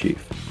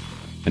editor-in-chief.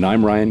 And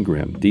I'm Ryan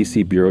Grimm,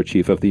 DC Bureau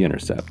Chief of The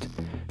Intercept.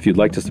 If you'd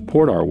like to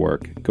support our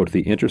work, go to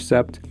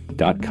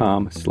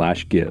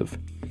theintercept.com/give.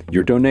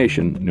 Your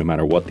donation, no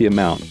matter what the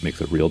amount,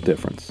 makes a real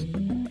difference.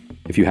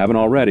 If you haven't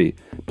already,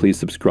 please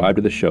subscribe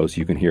to the show so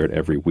you can hear it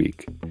every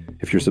week.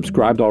 If you're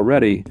subscribed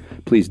already,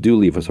 please do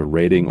leave us a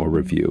rating or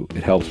review.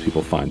 It helps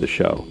people find the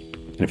show.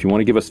 And if you want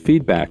to give us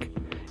feedback,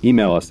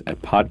 email us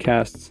at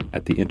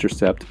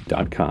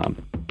podcasts@theintercept.com.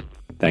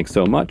 Thanks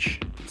so much.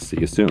 See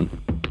you soon.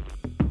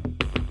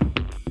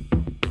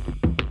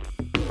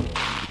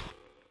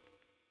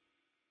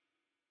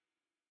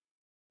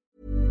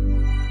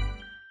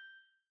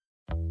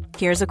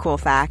 Here's a cool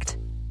fact.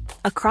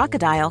 A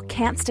crocodile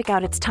can't stick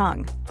out its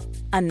tongue.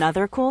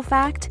 Another cool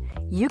fact,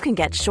 you can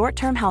get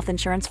short-term health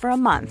insurance for a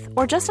month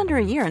or just under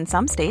a year in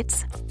some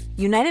states.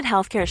 United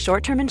Healthcare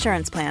short-term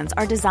insurance plans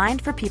are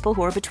designed for people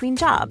who are between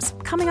jobs,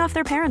 coming off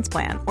their parents'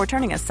 plan, or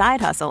turning a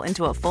side hustle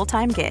into a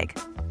full-time gig.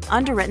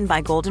 Underwritten by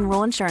Golden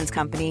Rule Insurance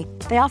Company,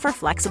 they offer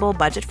flexible,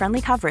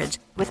 budget-friendly coverage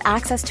with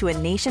access to a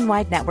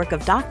nationwide network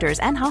of doctors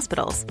and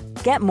hospitals.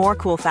 Get more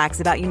cool facts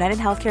about United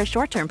Healthcare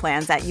short-term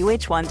plans at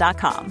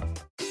uh1.com.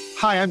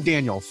 Hi, I'm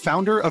Daniel,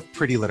 founder of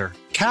Pretty Litter.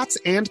 Cats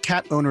and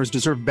cat owners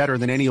deserve better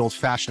than any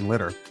old-fashioned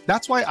litter.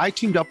 That's why I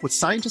teamed up with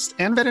scientists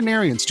and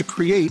veterinarians to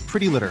create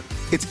Pretty Litter.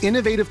 Its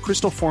innovative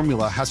crystal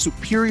formula has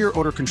superior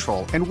odor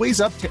control and weighs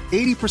up to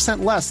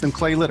 80% less than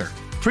clay litter.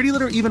 Pretty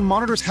Litter even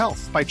monitors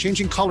health by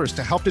changing colors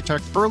to help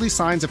detect early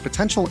signs of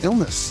potential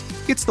illness.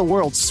 It's the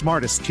world's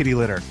smartest kitty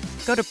litter.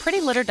 Go to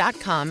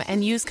prettylitter.com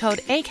and use code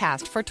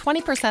ACAST for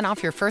 20%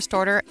 off your first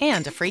order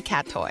and a free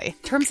cat toy.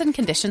 Terms and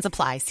conditions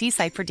apply. See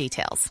site for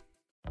details.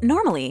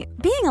 Normally,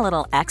 being a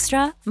little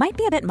extra might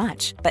be a bit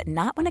much, but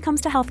not when it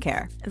comes to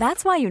healthcare.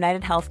 That's why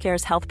United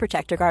Healthcare's Health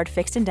Protector Guard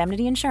fixed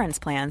indemnity insurance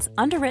plans,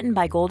 underwritten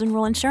by Golden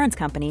Rule Insurance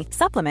Company,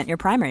 supplement your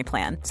primary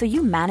plan so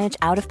you manage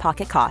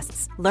out-of-pocket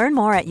costs. Learn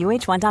more at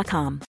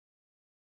uh1.com.